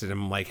 I texted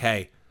him, I'm like,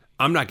 hey,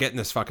 I'm not getting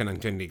this fucking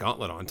Infinity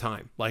Gauntlet on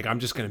time. Like, I'm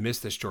just going to miss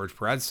this George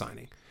Perez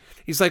signing.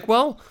 He's like,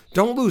 well,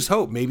 don't lose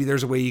hope. Maybe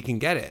there's a way you can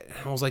get it.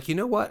 And I was like, you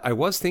know what? I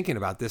was thinking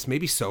about this.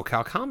 Maybe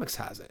SoCal Comics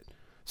has it.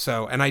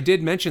 So, and I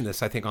did mention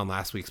this, I think, on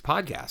last week's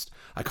podcast.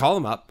 I call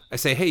them up. I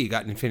say, hey, you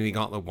got an Infinity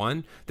Gauntlet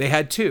 1? They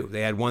had 2.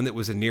 They had one that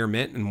was a near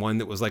mint and one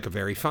that was like a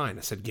very fine.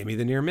 I said, give me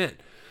the near mint.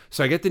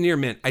 So I get the near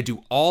mint. I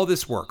do all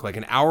this work, like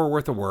an hour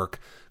worth of work,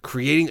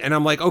 creating, and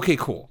I'm like, okay,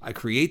 cool. I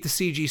create the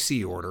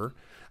CGC order.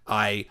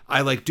 I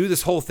like do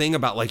this whole thing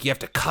about like you have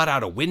to cut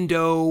out a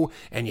window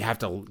and you have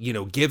to,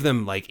 give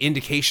them like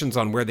indications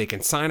on where they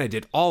can sign. I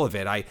did all of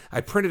it. I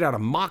printed out a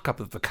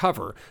mock-up of the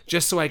cover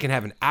just so I can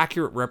have an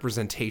accurate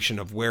representation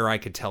of where I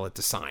could tell it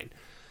to sign.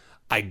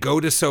 I go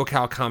to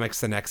SoCal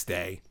Comics the next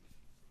day,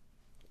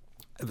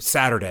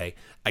 Saturday.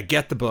 I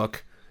get the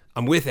book.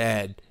 I'm with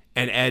Ed.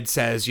 And Ed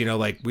says, you were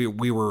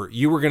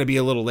going to be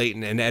a little late.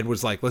 And Ed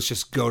was like, let's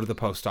just go to the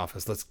post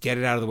office. Let's get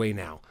it out of the way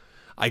now.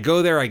 I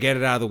go there, I get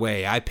it out of the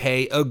way. I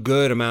pay a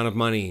good amount of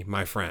money,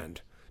 my friend,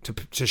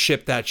 to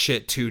ship that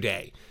shit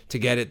today, to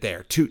get it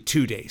there. 2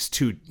 days,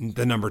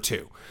 the number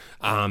 2,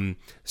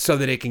 so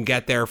that it can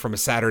get there from a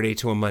Saturday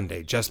to a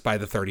Monday, just by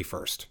the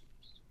 31st.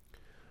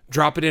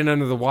 Drop it in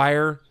under the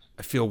wire.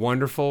 I feel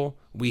wonderful.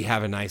 We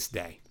have a nice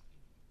day.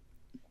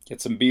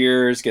 Get some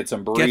beers, get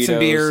some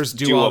burritos.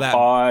 Do all that.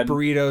 Pod.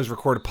 Burritos,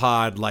 record a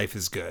pod. Life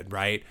is good,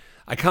 right?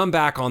 I come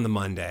back on the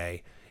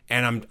Monday.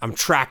 And I'm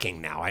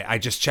tracking now. I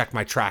just checked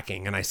my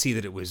tracking and I see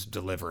that it was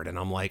delivered. And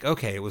I'm like,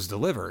 okay, it was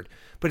delivered.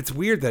 But it's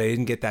weird that I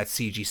didn't get that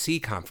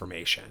CGC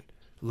confirmation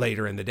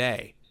later in the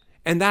day.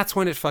 And that's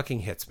when it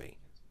fucking hits me.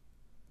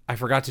 I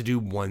forgot to do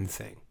one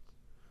thing.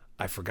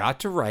 I forgot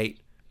to write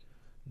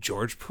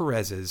George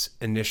Perez's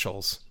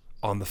initials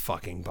on the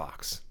fucking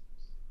box.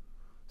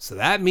 So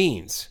that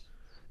means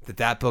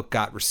that book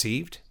got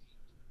received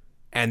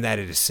and that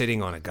it is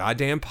sitting on a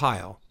goddamn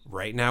pile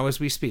right now as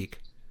we speak,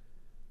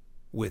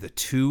 with a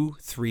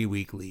 2-3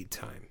 week lead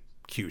time,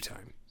 queue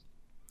time.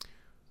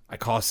 I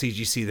call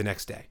CGC the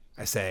next day.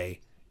 I say,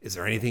 is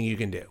there anything you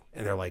can do?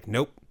 And they're like,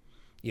 nope.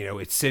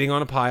 It's sitting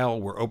on a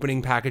pile. We're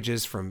opening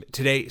packages from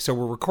today. So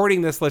we're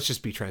recording this. Let's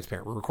just be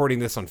transparent. We're recording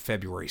this on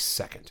February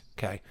 2nd.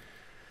 Okay.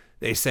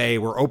 They say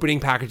we're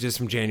opening packages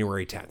from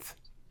January 10th.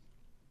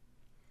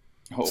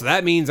 Oh. So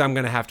that means I'm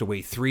going to have to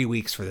wait 3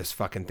 weeks for this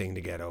fucking thing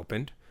to get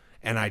opened.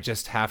 And I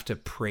just have to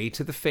pray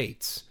to the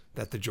fates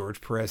that the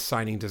George Perez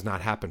signing does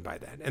not happen by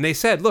then. And they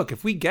said, look,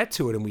 if we get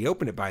to it and we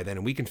open it by then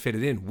and we can fit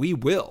it in, we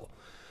will.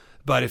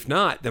 But if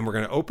not, then we're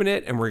going to open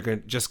it and we're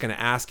just going to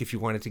ask if you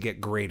want it to get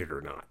graded or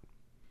not.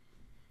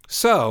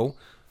 So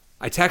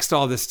I text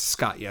all this to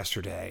Scott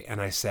yesterday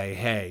and I say,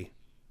 hey,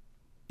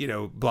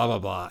 blah, blah,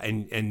 blah.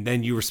 And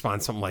then you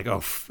respond something like, I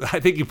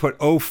think you put,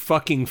 oh,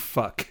 fucking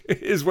fuck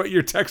is what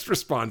your text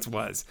response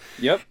was.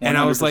 Yep. 100%. And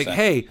I was like,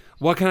 hey,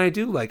 what can I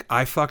do? Like,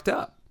 I fucked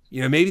up.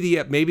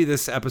 Maybe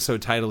this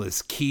episode title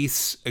is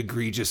Keith's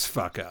Egregious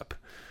Fuck Up.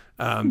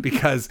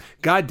 Because,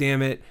 God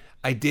damn it,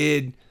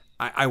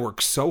 I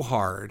worked so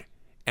hard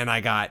and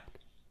I got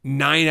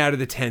 9 out of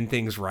the 10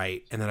 things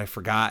right, and then I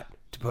forgot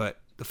to put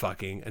the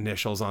fucking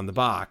initials on the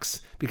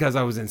box because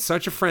I was in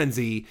such a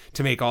frenzy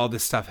to make all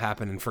this stuff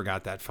happen and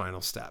forgot that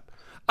final step.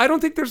 I don't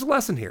think there's a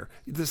lesson here.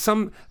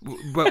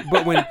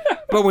 But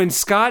when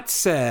Scott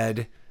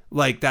said,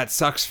 like, that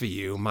sucks for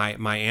you,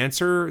 my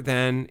answer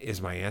then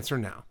is my answer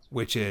now,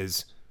 which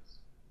is,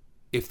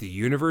 if the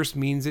universe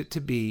means it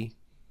to be,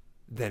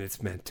 then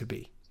it's meant to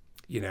be,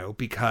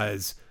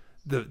 because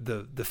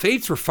the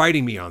fates were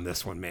fighting me on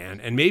this one, man.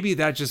 And maybe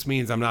that just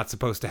means I'm not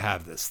supposed to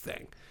have this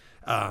thing.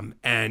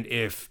 And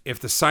if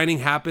the signing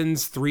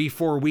happens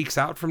 3-4 weeks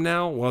out from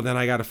now, well, then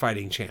I got a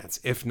fighting chance.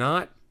 If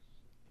not,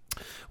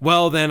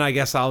 well, then I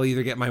guess I'll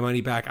either get my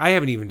money back. I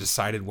haven't even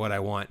decided what I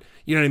want.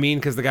 You know what I mean?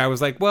 Because the guy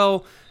was like,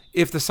 well,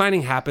 if the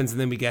signing happens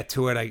and then we get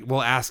to it,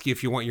 we'll ask you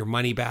if you want your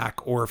money back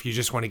or if you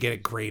just want to get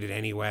it graded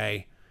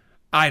anyway.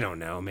 I don't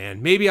know,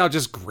 man. Maybe I'll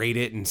just grade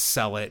it and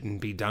sell it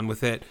and be done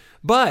with it.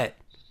 But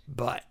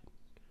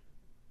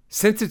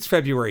since it's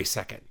February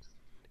 2nd,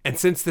 and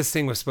since this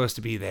thing was supposed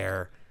to be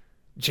there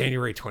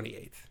January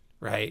 28th,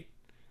 right?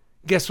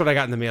 Guess what I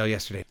got in the mail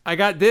yesterday? I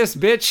got this,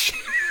 bitch.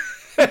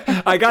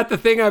 I got the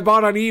thing I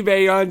bought on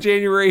eBay on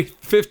January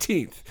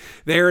 15th.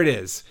 There it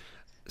is.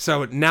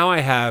 So now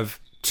I have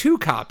 2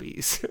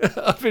 copies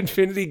of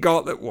Infinity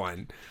Gauntlet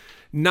 1,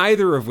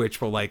 neither of which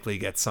will likely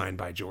get signed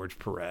by George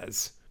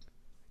Perez.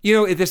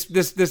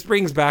 This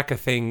brings back a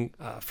thing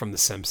from The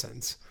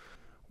Simpsons,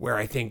 where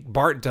I think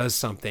Bart does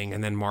something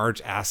and then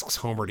Marge asks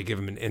Homer to give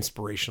him an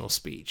inspirational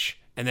speech.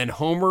 And then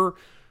Homer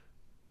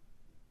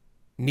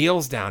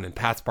kneels down and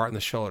pats Bart on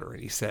the shoulder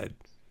and he said,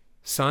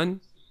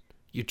 "Son,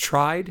 you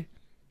tried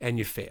and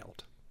you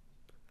failed.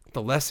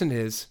 The lesson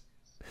is,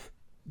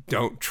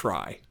 don't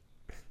try."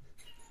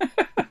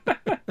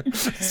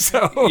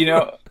 So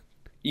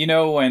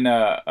when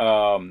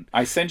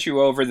I sent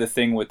you over the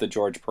thing with the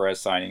George Perez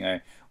signing,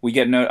 I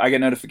get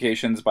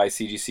notifications by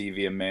CGC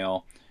via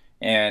mail,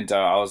 and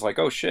I was like,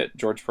 oh shit,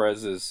 George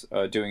Perez is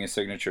doing a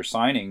signature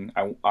signing.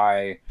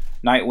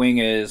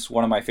 Nightwing is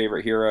one of my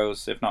favorite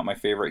heroes, if not my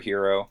favorite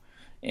hero,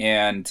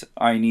 and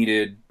I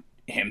needed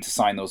him to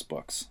sign those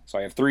books. So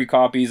I have 3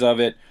 copies of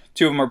it.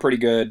 2 of them are pretty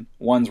good.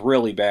 One's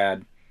really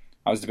bad.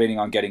 I was debating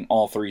on getting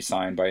all 3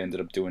 signed, but I ended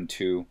up doing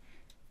 2.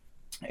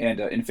 And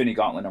Infinity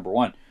Gauntlet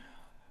 #1.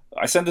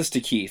 I sent this to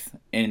Keith,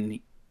 and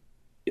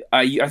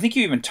I think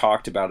you even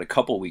talked about it a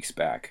couple weeks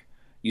back.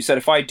 You said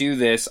if I do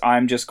this,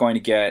 I'm just going to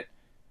get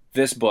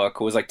this book.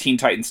 It was like Teen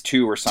Titans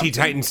 2 or something.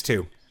 Teen Titans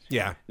 2,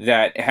 yeah.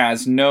 That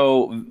has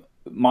no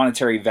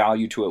monetary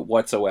value to it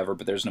whatsoever,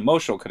 but there's an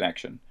emotional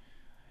connection.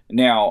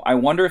 Now, I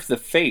wonder if the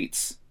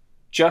Fates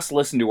just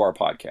listened to our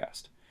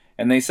podcast,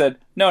 and they said,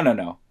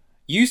 no.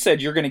 You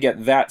said you're going to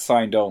get that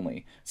signed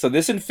only. So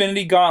this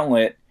Infinity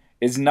Gauntlet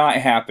is not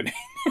happening.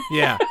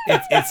 Yeah,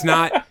 it's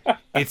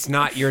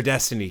not your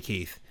destiny,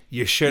 Keith.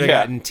 You should have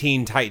gotten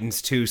Teen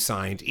Titans 2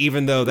 signed,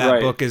 even though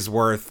that book is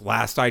worth,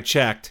 last I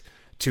checked,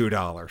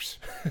 $2.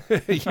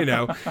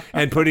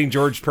 And putting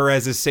George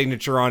Perez's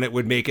signature on it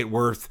would make it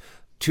worth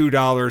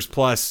 $2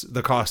 plus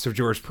the cost of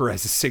George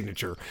Perez's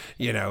signature.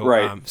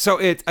 Right. So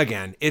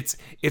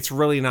it's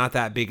really not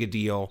that big a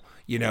deal.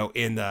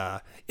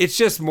 It's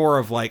just more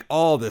of like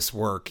all this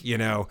work,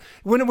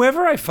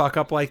 whenever I fuck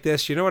up like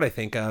this, you know what I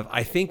think of?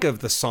 I think of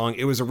the song.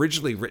 It was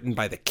originally written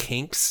by the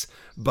Kinks,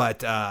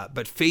 but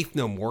Faith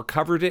No More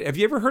covered it. Have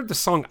you ever heard the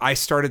song I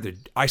Started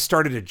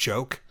a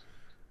Joke?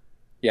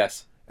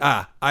 Yes.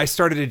 I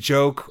Started a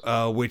Joke,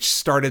 which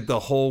started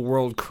the whole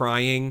world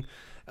crying.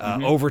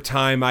 Over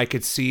time, I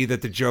could see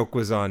that the joke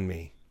was on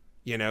me,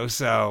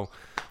 so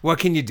what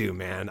can you do,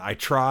 man? I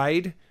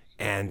tried.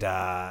 And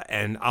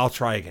I'll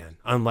try again.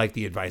 Unlike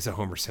the advice of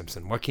Homer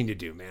Simpson, what can you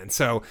do, man?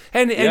 So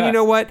and you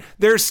know what?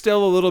 There's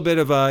still a little bit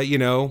of a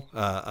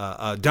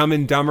Dumb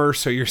and Dumber.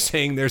 So you're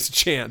saying there's a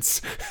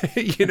chance,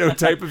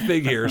 type of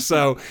thing here.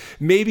 So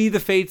maybe the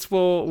Fates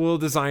will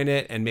design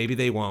it, and maybe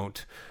they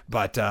won't.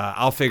 But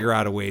I'll figure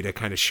out a way to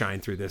kind of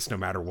shine through this no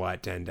matter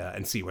what,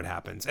 and see what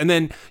happens. And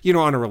then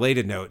on a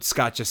related note,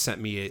 Scott just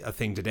sent me a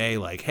thing today,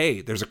 like,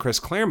 hey, there's a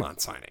Chris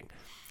Claremont signing.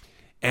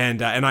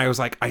 And I was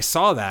like, I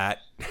saw that.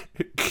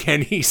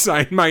 Can he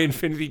sign my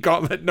Infinity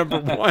Gauntlet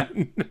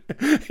 #1?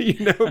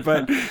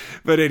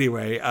 But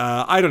anyway,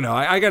 I don't know.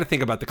 I got to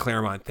think about the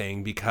Claremont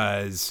thing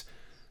because,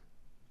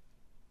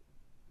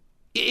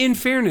 in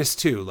fairness,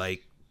 too,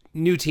 like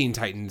New Teen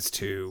Titans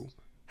 2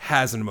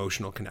 has an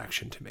emotional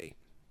connection to me.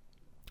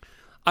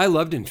 I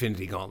loved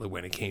Infinity Gauntlet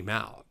when it came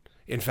out.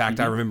 In fact,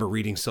 I remember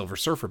reading Silver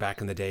Surfer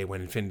back in the day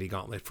when Infinity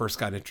Gauntlet first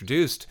got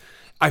introduced.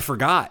 I'd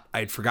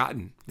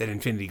forgotten that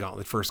Infinity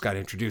Gauntlet first got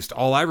introduced.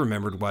 All I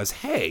remembered was,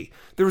 hey,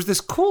 there was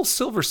this cool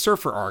Silver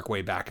Surfer arc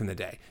way back in the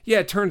day. Yeah,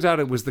 it turns out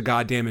it was the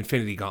goddamn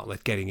Infinity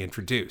Gauntlet getting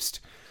introduced.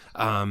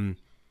 But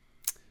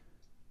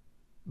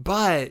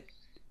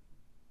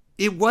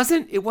it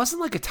wasn't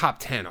like a top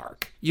 10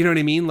 arc. You know what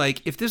I mean?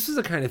 Like, if this was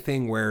the kind of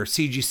thing where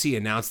CGC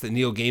announced that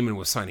Neil Gaiman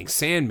was signing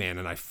Sandman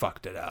and I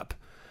fucked it up,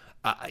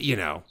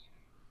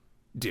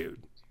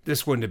 dude,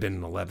 this wouldn't have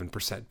been an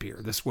 11%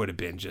 beer. This would have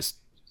been just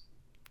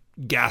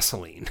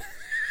gasoline.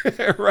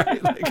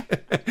 right?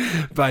 Like,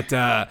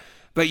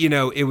 but you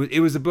know, it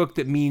was a book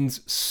that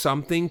means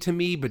something to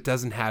me, but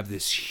doesn't have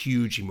this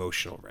huge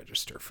emotional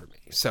register for me.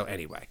 So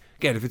anyway,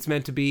 again, if it's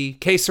meant to be,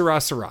 que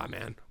sera, sera,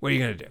 man. What are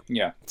you gonna do?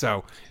 Yeah.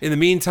 So in the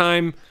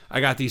meantime,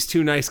 I got these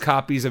 2 nice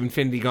copies of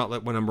Infinity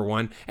Gauntlet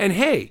 #1, and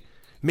hey,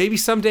 maybe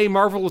someday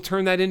Marvel will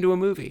turn that into a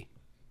movie.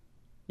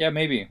 Yeah,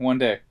 maybe one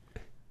day.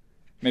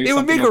 Maybe it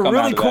would make a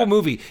really cool that.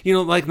 movie. You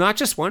know, like not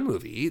just one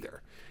movie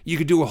either. You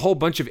could do a whole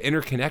bunch of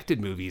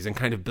interconnected movies and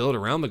kind of build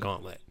around the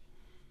Gauntlet.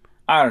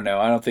 I don't know.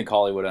 I don't think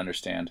Hollywood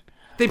understand.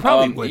 They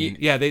probably wouldn't.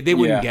 They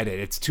wouldn't get it.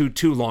 It's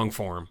too long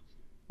form.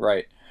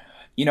 Right.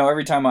 You know,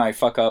 every time I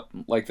fuck up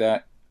like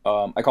that,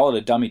 I call it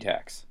a dummy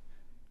tax.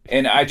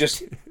 And I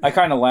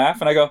kind of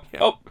laugh and I go,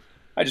 oh,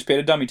 I just paid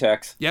a dummy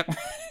tax. Yep.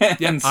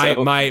 And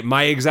so,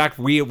 my exact,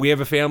 we have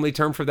a family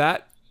term for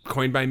that,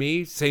 coined by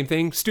me. Same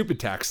thing. Stupid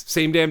tax.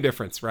 Same damn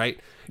difference, right?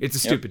 It's a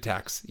stupid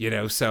tax, you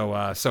know? So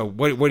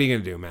what are you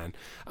going to do, man?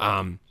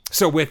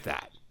 So with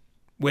that,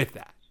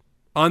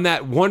 on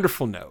that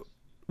wonderful note,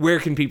 where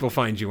can people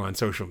find you on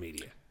social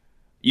media?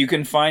 you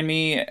can find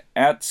me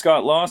at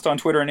Scott Lost on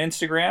Twitter and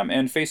Instagram,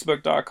 and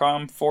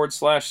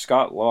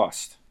Facebook.com/Scott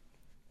Lost.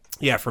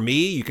 Yeah, for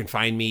me, you can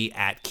find me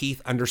at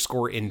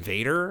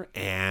Keith_Invader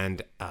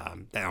and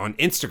on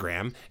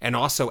Instagram, and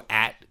also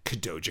at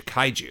Kadoja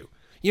Kaiju.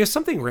 You know,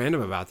 something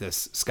random about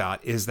this, Scott,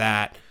 is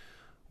that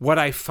what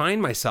I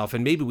find myself,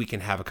 and maybe we can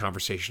have a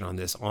conversation on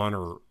this on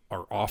or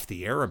off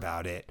the air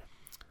about it,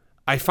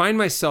 I find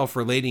myself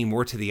relating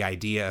more to the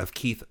idea of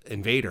Keith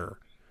Invader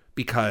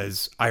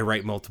because I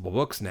write multiple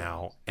books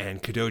now,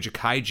 and Kadoja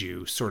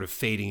Kaiju sort of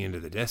fading into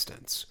the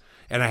distance.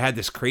 And I had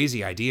this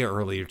crazy idea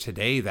earlier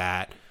today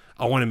that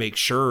I want to make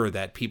sure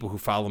that people who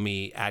follow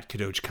me at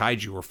Kadoja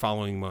Kaiju are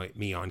following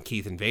me on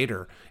Keith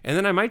Invader. And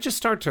then I might just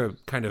start to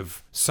kind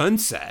of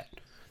sunset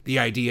the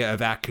idea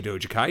of at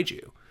Kadoja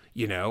Kaiju.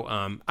 You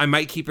know, I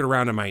might keep it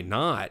around, I might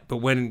not. But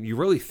when you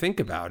really think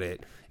about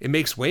it, it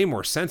makes way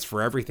more sense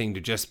for everything to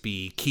just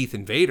be Keith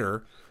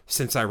Invader,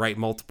 since I write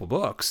multiple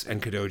books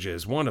and Kadoja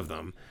is one of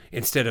them,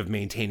 instead of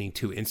maintaining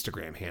 2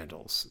 Instagram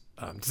handles.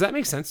 Does that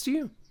make sense to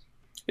you?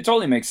 It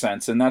totally makes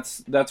sense. And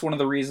that's one of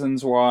the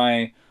reasons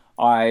why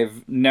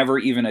I've never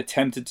even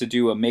attempted to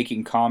do a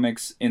Making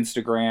Comics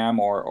Instagram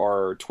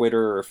or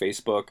Twitter or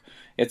Facebook.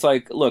 It's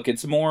like, look,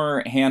 it's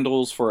more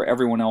handles for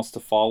everyone else to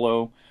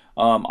follow.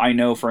 I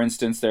know, for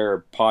instance, there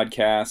are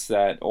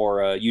podcasts or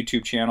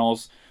YouTube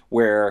channels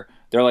where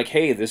they're like,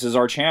 hey, this is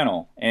our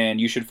channel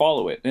and you should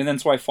follow it. And then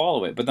so I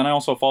follow it. But then I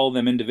also follow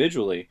them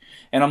individually.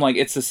 And I'm like,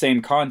 it's the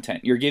same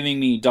content. You're giving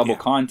me double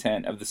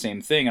content of the same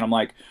thing. And I'm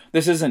like,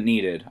 this isn't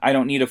needed. I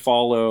don't need to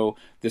follow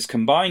this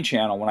combined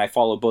channel when I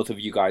follow both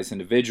of you guys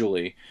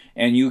individually.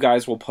 And you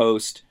guys will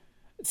post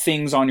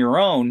things on your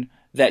own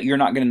that you're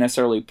not going to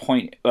necessarily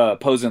post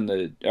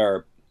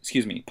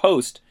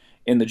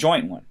in the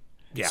joint one.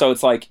 Yeah. So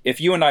it's like, if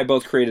you and I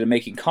both created a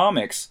Making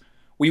Comics,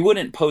 we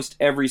wouldn't post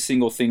every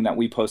single thing that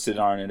we posted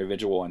on an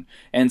individual one.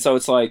 And so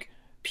it's like,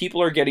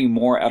 people are getting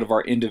more out of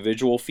our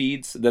individual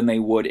feeds than they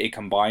would a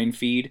combined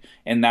feed.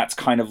 And that's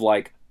kind of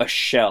like a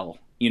shell,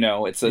 you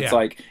know, it's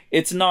like,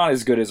 it's not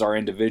as good as our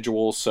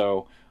individual.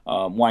 So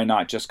why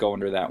not just go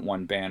under that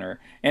one banner?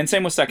 And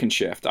same with Second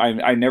Shift.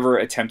 I never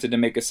attempted to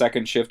make a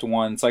Second Shift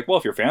one. It's like, well,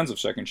 if you're fans of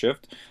Second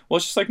Shift, well,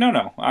 it's just like,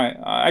 no,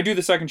 I do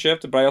the Second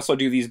Shift, but I also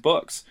do these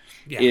books.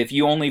 Yeah. If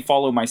you only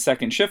follow my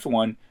Second Shift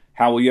one,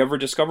 how will you ever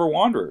discover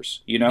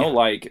Wanderers? You know,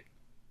 like,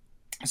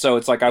 so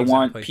it's like, I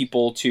want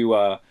people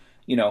to,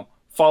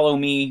 follow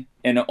me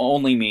and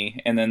only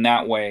me. And then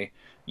that way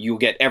you'll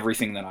get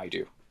everything that I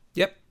do.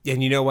 Yep.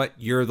 And you know what?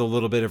 You're the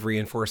little bit of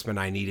reinforcement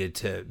I needed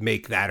to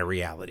make that a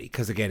reality.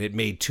 Because again, it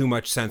made too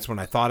much sense when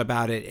I thought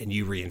about it, and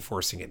you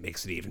reinforcing it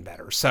makes it even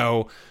better.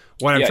 So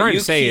what I'm trying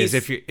to say is,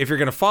 if you're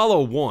going to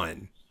follow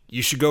one,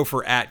 you should go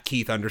for at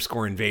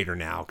Keith_Invader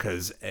now,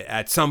 because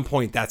at some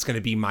point that's going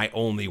to be my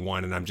only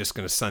one, and I'm just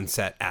going to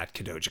sunset at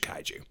Kadoja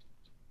Kaiju.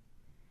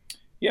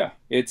 Yeah,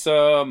 it's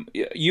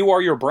you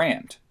are your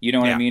brand. You know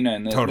what I mean?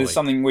 And totally. This is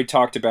something we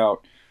talked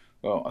about,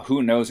 well,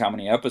 who knows how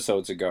many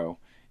episodes ago,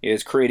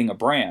 is creating a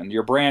brand.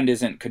 Your brand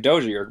isn't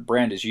Kadoja, your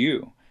brand is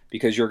you,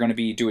 because you're going to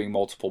be doing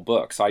multiple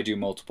books. I do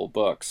multiple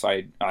books.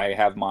 I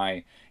have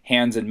my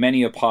hands in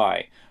many a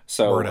pie.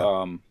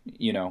 So,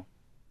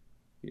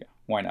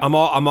 why not?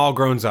 I'm all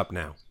grown up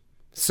now.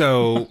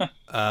 So,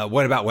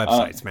 what about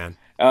websites, man?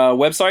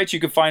 Websites, you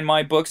can find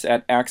my books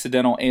at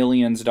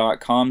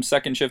accidentalaliens.com,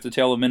 Second Shift, A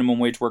Tale of Minimum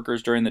Wage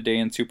Workers During the Day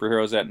and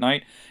Superheroes at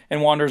Night,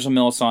 and Wanderers of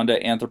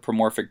Melisande,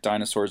 Anthropomorphic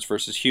Dinosaurs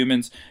versus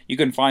Humans. You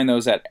can find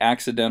those at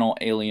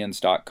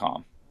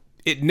accidentalaliens.com.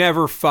 It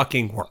never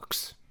fucking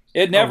works.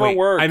 It never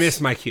works. I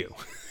missed my cue.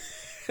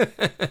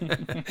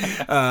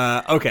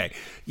 Okay.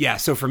 Yeah,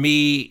 so for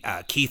me,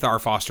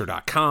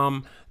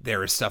 keithrfoster.com.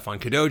 There is stuff on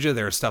Kadoja,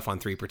 there is stuff on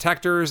 3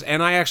 Protectors,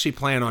 and I actually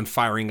plan on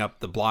firing up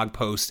the blog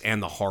posts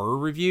and the horror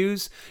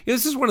reviews. You know,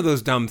 this is one of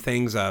those dumb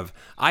things of,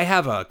 I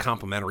have a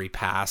complimentary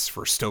pass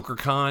for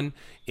StokerCon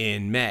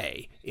in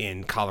May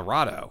in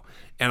Colorado,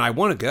 and I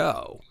want to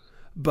go,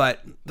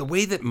 But the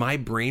way that my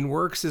brain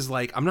works is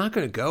like, I'm not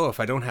going to go if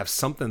I don't have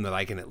something that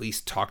I can at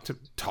least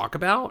talk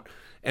about.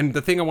 And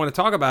the thing I want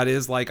to talk about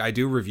is like, I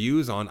do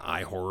reviews on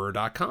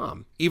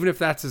iHorror.com. Even if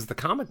that's as the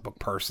comic book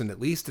person, at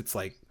least it's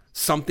like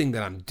something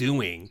that I'm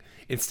doing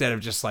instead of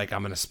just like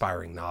I'm an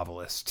aspiring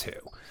novelist too.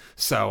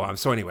 So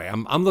anyway,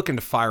 I'm looking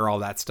to fire all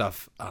that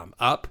stuff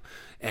up,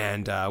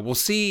 and we'll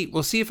see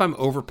if I'm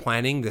over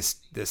planning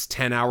this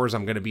 10 hours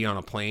I'm going to be on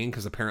a plane,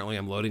 because apparently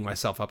I'm loading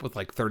myself up with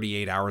like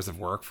 38 hours of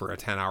work for a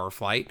 10-hour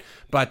flight.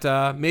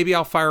 But maybe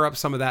I'll fire up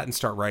some of that and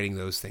start writing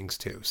those things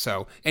too.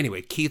 So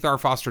anyway,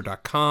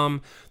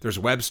 KeithRFoster.com. There's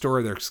a web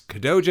store, there's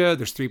Kadoja,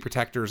 there's 3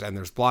 Protectors, and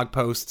there's blog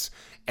posts,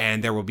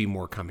 and there will be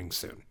more coming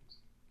soon.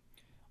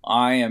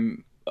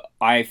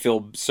 I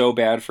feel so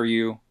bad for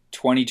you.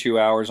 22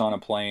 hours on a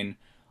plane.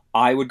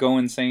 I would go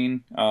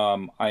insane.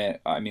 I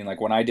mean, like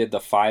when I did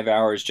the 5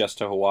 hours just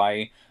to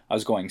Hawaii, I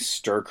was going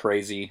stir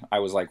crazy. I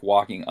was like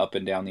walking up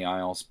and down the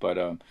aisles, but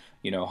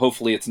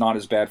hopefully it's not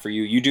as bad for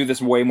you. You do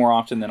this way more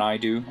often than I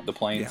do, the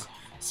planes. Yeah.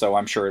 So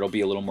I'm sure it'll be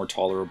a little more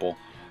tolerable.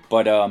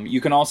 But you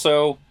can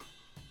also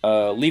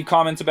leave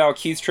comments about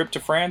Keith's trip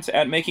to France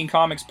at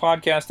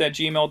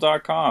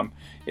makingcomicspodcast@gmail.com.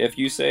 If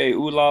you say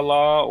ooh la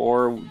la,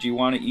 or do you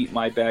want to eat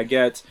my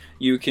baguette,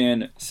 you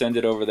can send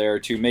it over there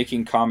to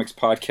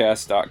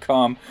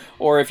makingcomicspodcast.com.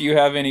 Or if you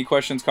have any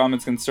questions,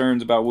 comments,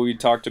 concerns about what we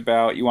talked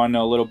about, you want to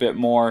know a little bit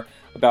more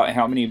about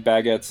how many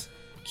baguettes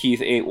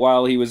Keith ate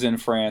while he was in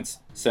France,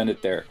 send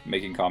it there,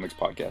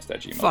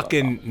 makingcomicspodcast@gmail.com.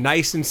 Fucking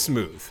nice and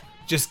smooth.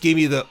 Just give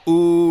me the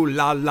ooh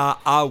la la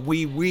ah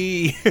wee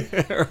wee,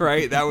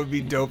 right? That would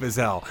be dope as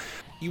hell.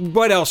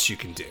 What else you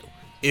can do?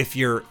 If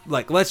you're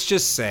like, let's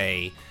just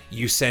say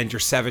you send your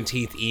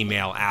 17th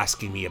email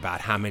asking me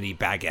about how many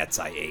baguettes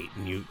I ate,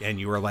 and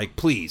you were like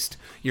pleased.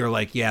 You're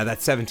like, yeah, that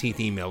 17th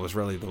email was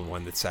really the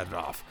one that set it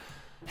off.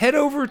 Head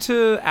over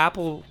to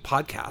Apple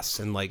Podcasts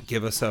and like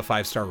give us a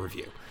 5-star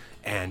review.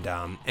 And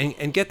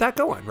get that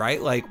going,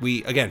 right? Like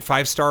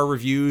 5-star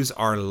reviews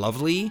are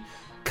lovely.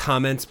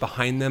 Comments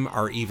behind them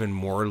are even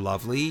more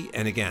lovely.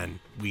 And again,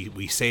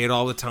 we say it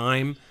all the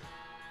time.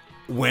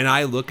 When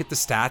I look at the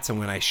stats and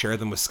when I share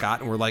them with Scott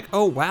and we're like,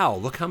 oh wow,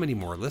 look how many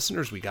more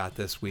listeners we got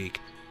this week.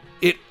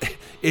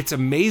 It's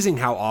amazing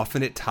how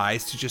often it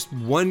ties to just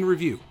one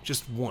review,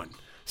 just one.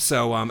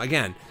 So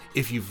again,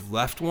 if you've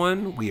left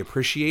one, we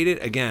appreciate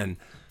it. Again,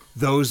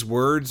 those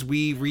words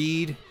we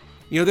read,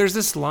 there's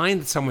this line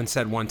that someone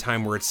said one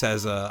time where it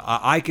says,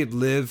 I could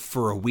live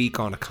for a week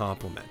on a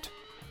compliment.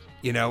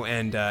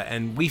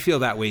 And we feel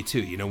that way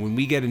too. When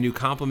we get a new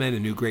compliment, a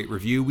new great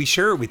review, we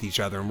share it with each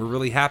other and we're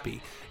really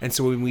happy. And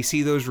so when we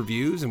see those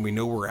reviews and we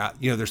know we're out,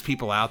 there's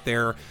people out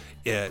there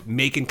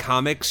making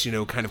comics,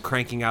 kind of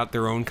cranking out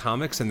their own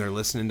comics, and they're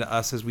listening to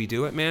us as we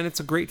do it, man, it's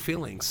a great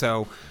feeling.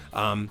 So,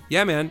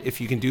 yeah, man,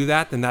 if you can do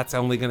that, then that's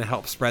only going to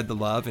help spread the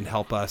love and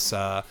help us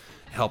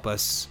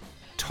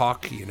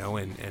talk,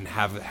 and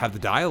have the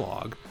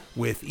dialogue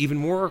with even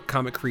more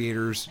comic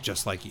creators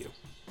just like you.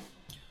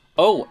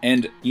 Oh,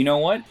 and you know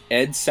what?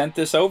 Ed sent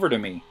this over to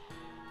me.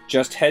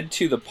 Just head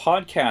to the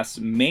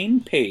podcast's main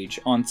page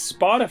on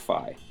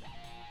Spotify,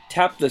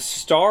 tap the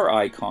star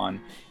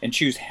icon, and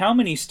choose how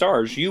many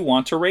stars you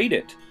want to rate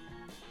it.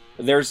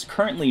 There's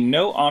currently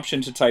no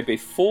option to type a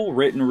full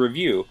written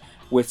review,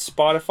 with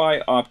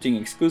Spotify opting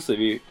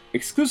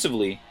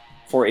exclusively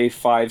for a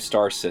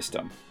 5-star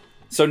system.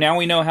 So now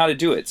we know how to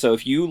do it. So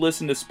if you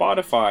listen to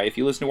Spotify, if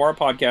you listen to our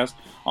podcast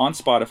on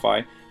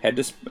Spotify, head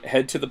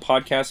to the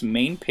podcast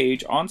main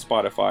page on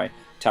Spotify,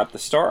 tap the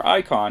star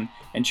icon,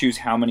 and choose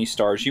how many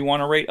stars you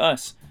want to rate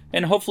us.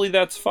 And hopefully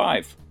that's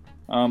 5.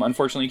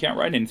 Unfortunately, you can't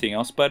write anything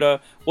else,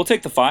 but we'll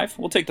take the 5.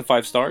 We'll take the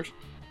 5 stars.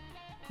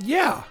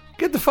 Yeah,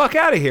 get the fuck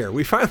out of here.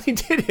 We finally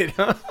did it,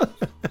 huh?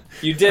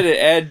 You did it,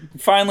 Ed.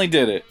 Finally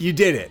did it. You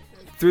did it.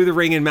 Through the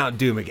ring in Mount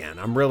Doom again.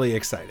 I'm really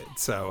excited.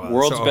 So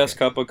world's best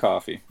cup of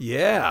coffee.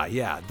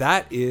 Yeah,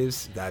 that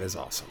is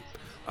awesome.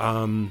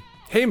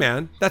 Hey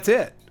man, that's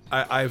it.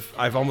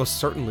 I've almost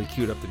certainly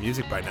queued up the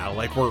music by now.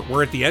 Like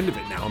we're at the end of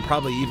it now. I'm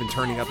probably even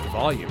turning up the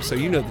volume. So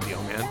you know the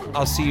deal, man.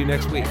 I'll see you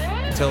next week.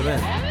 Until then.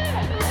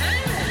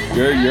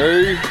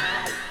 Yay.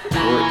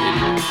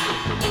 We're idiots.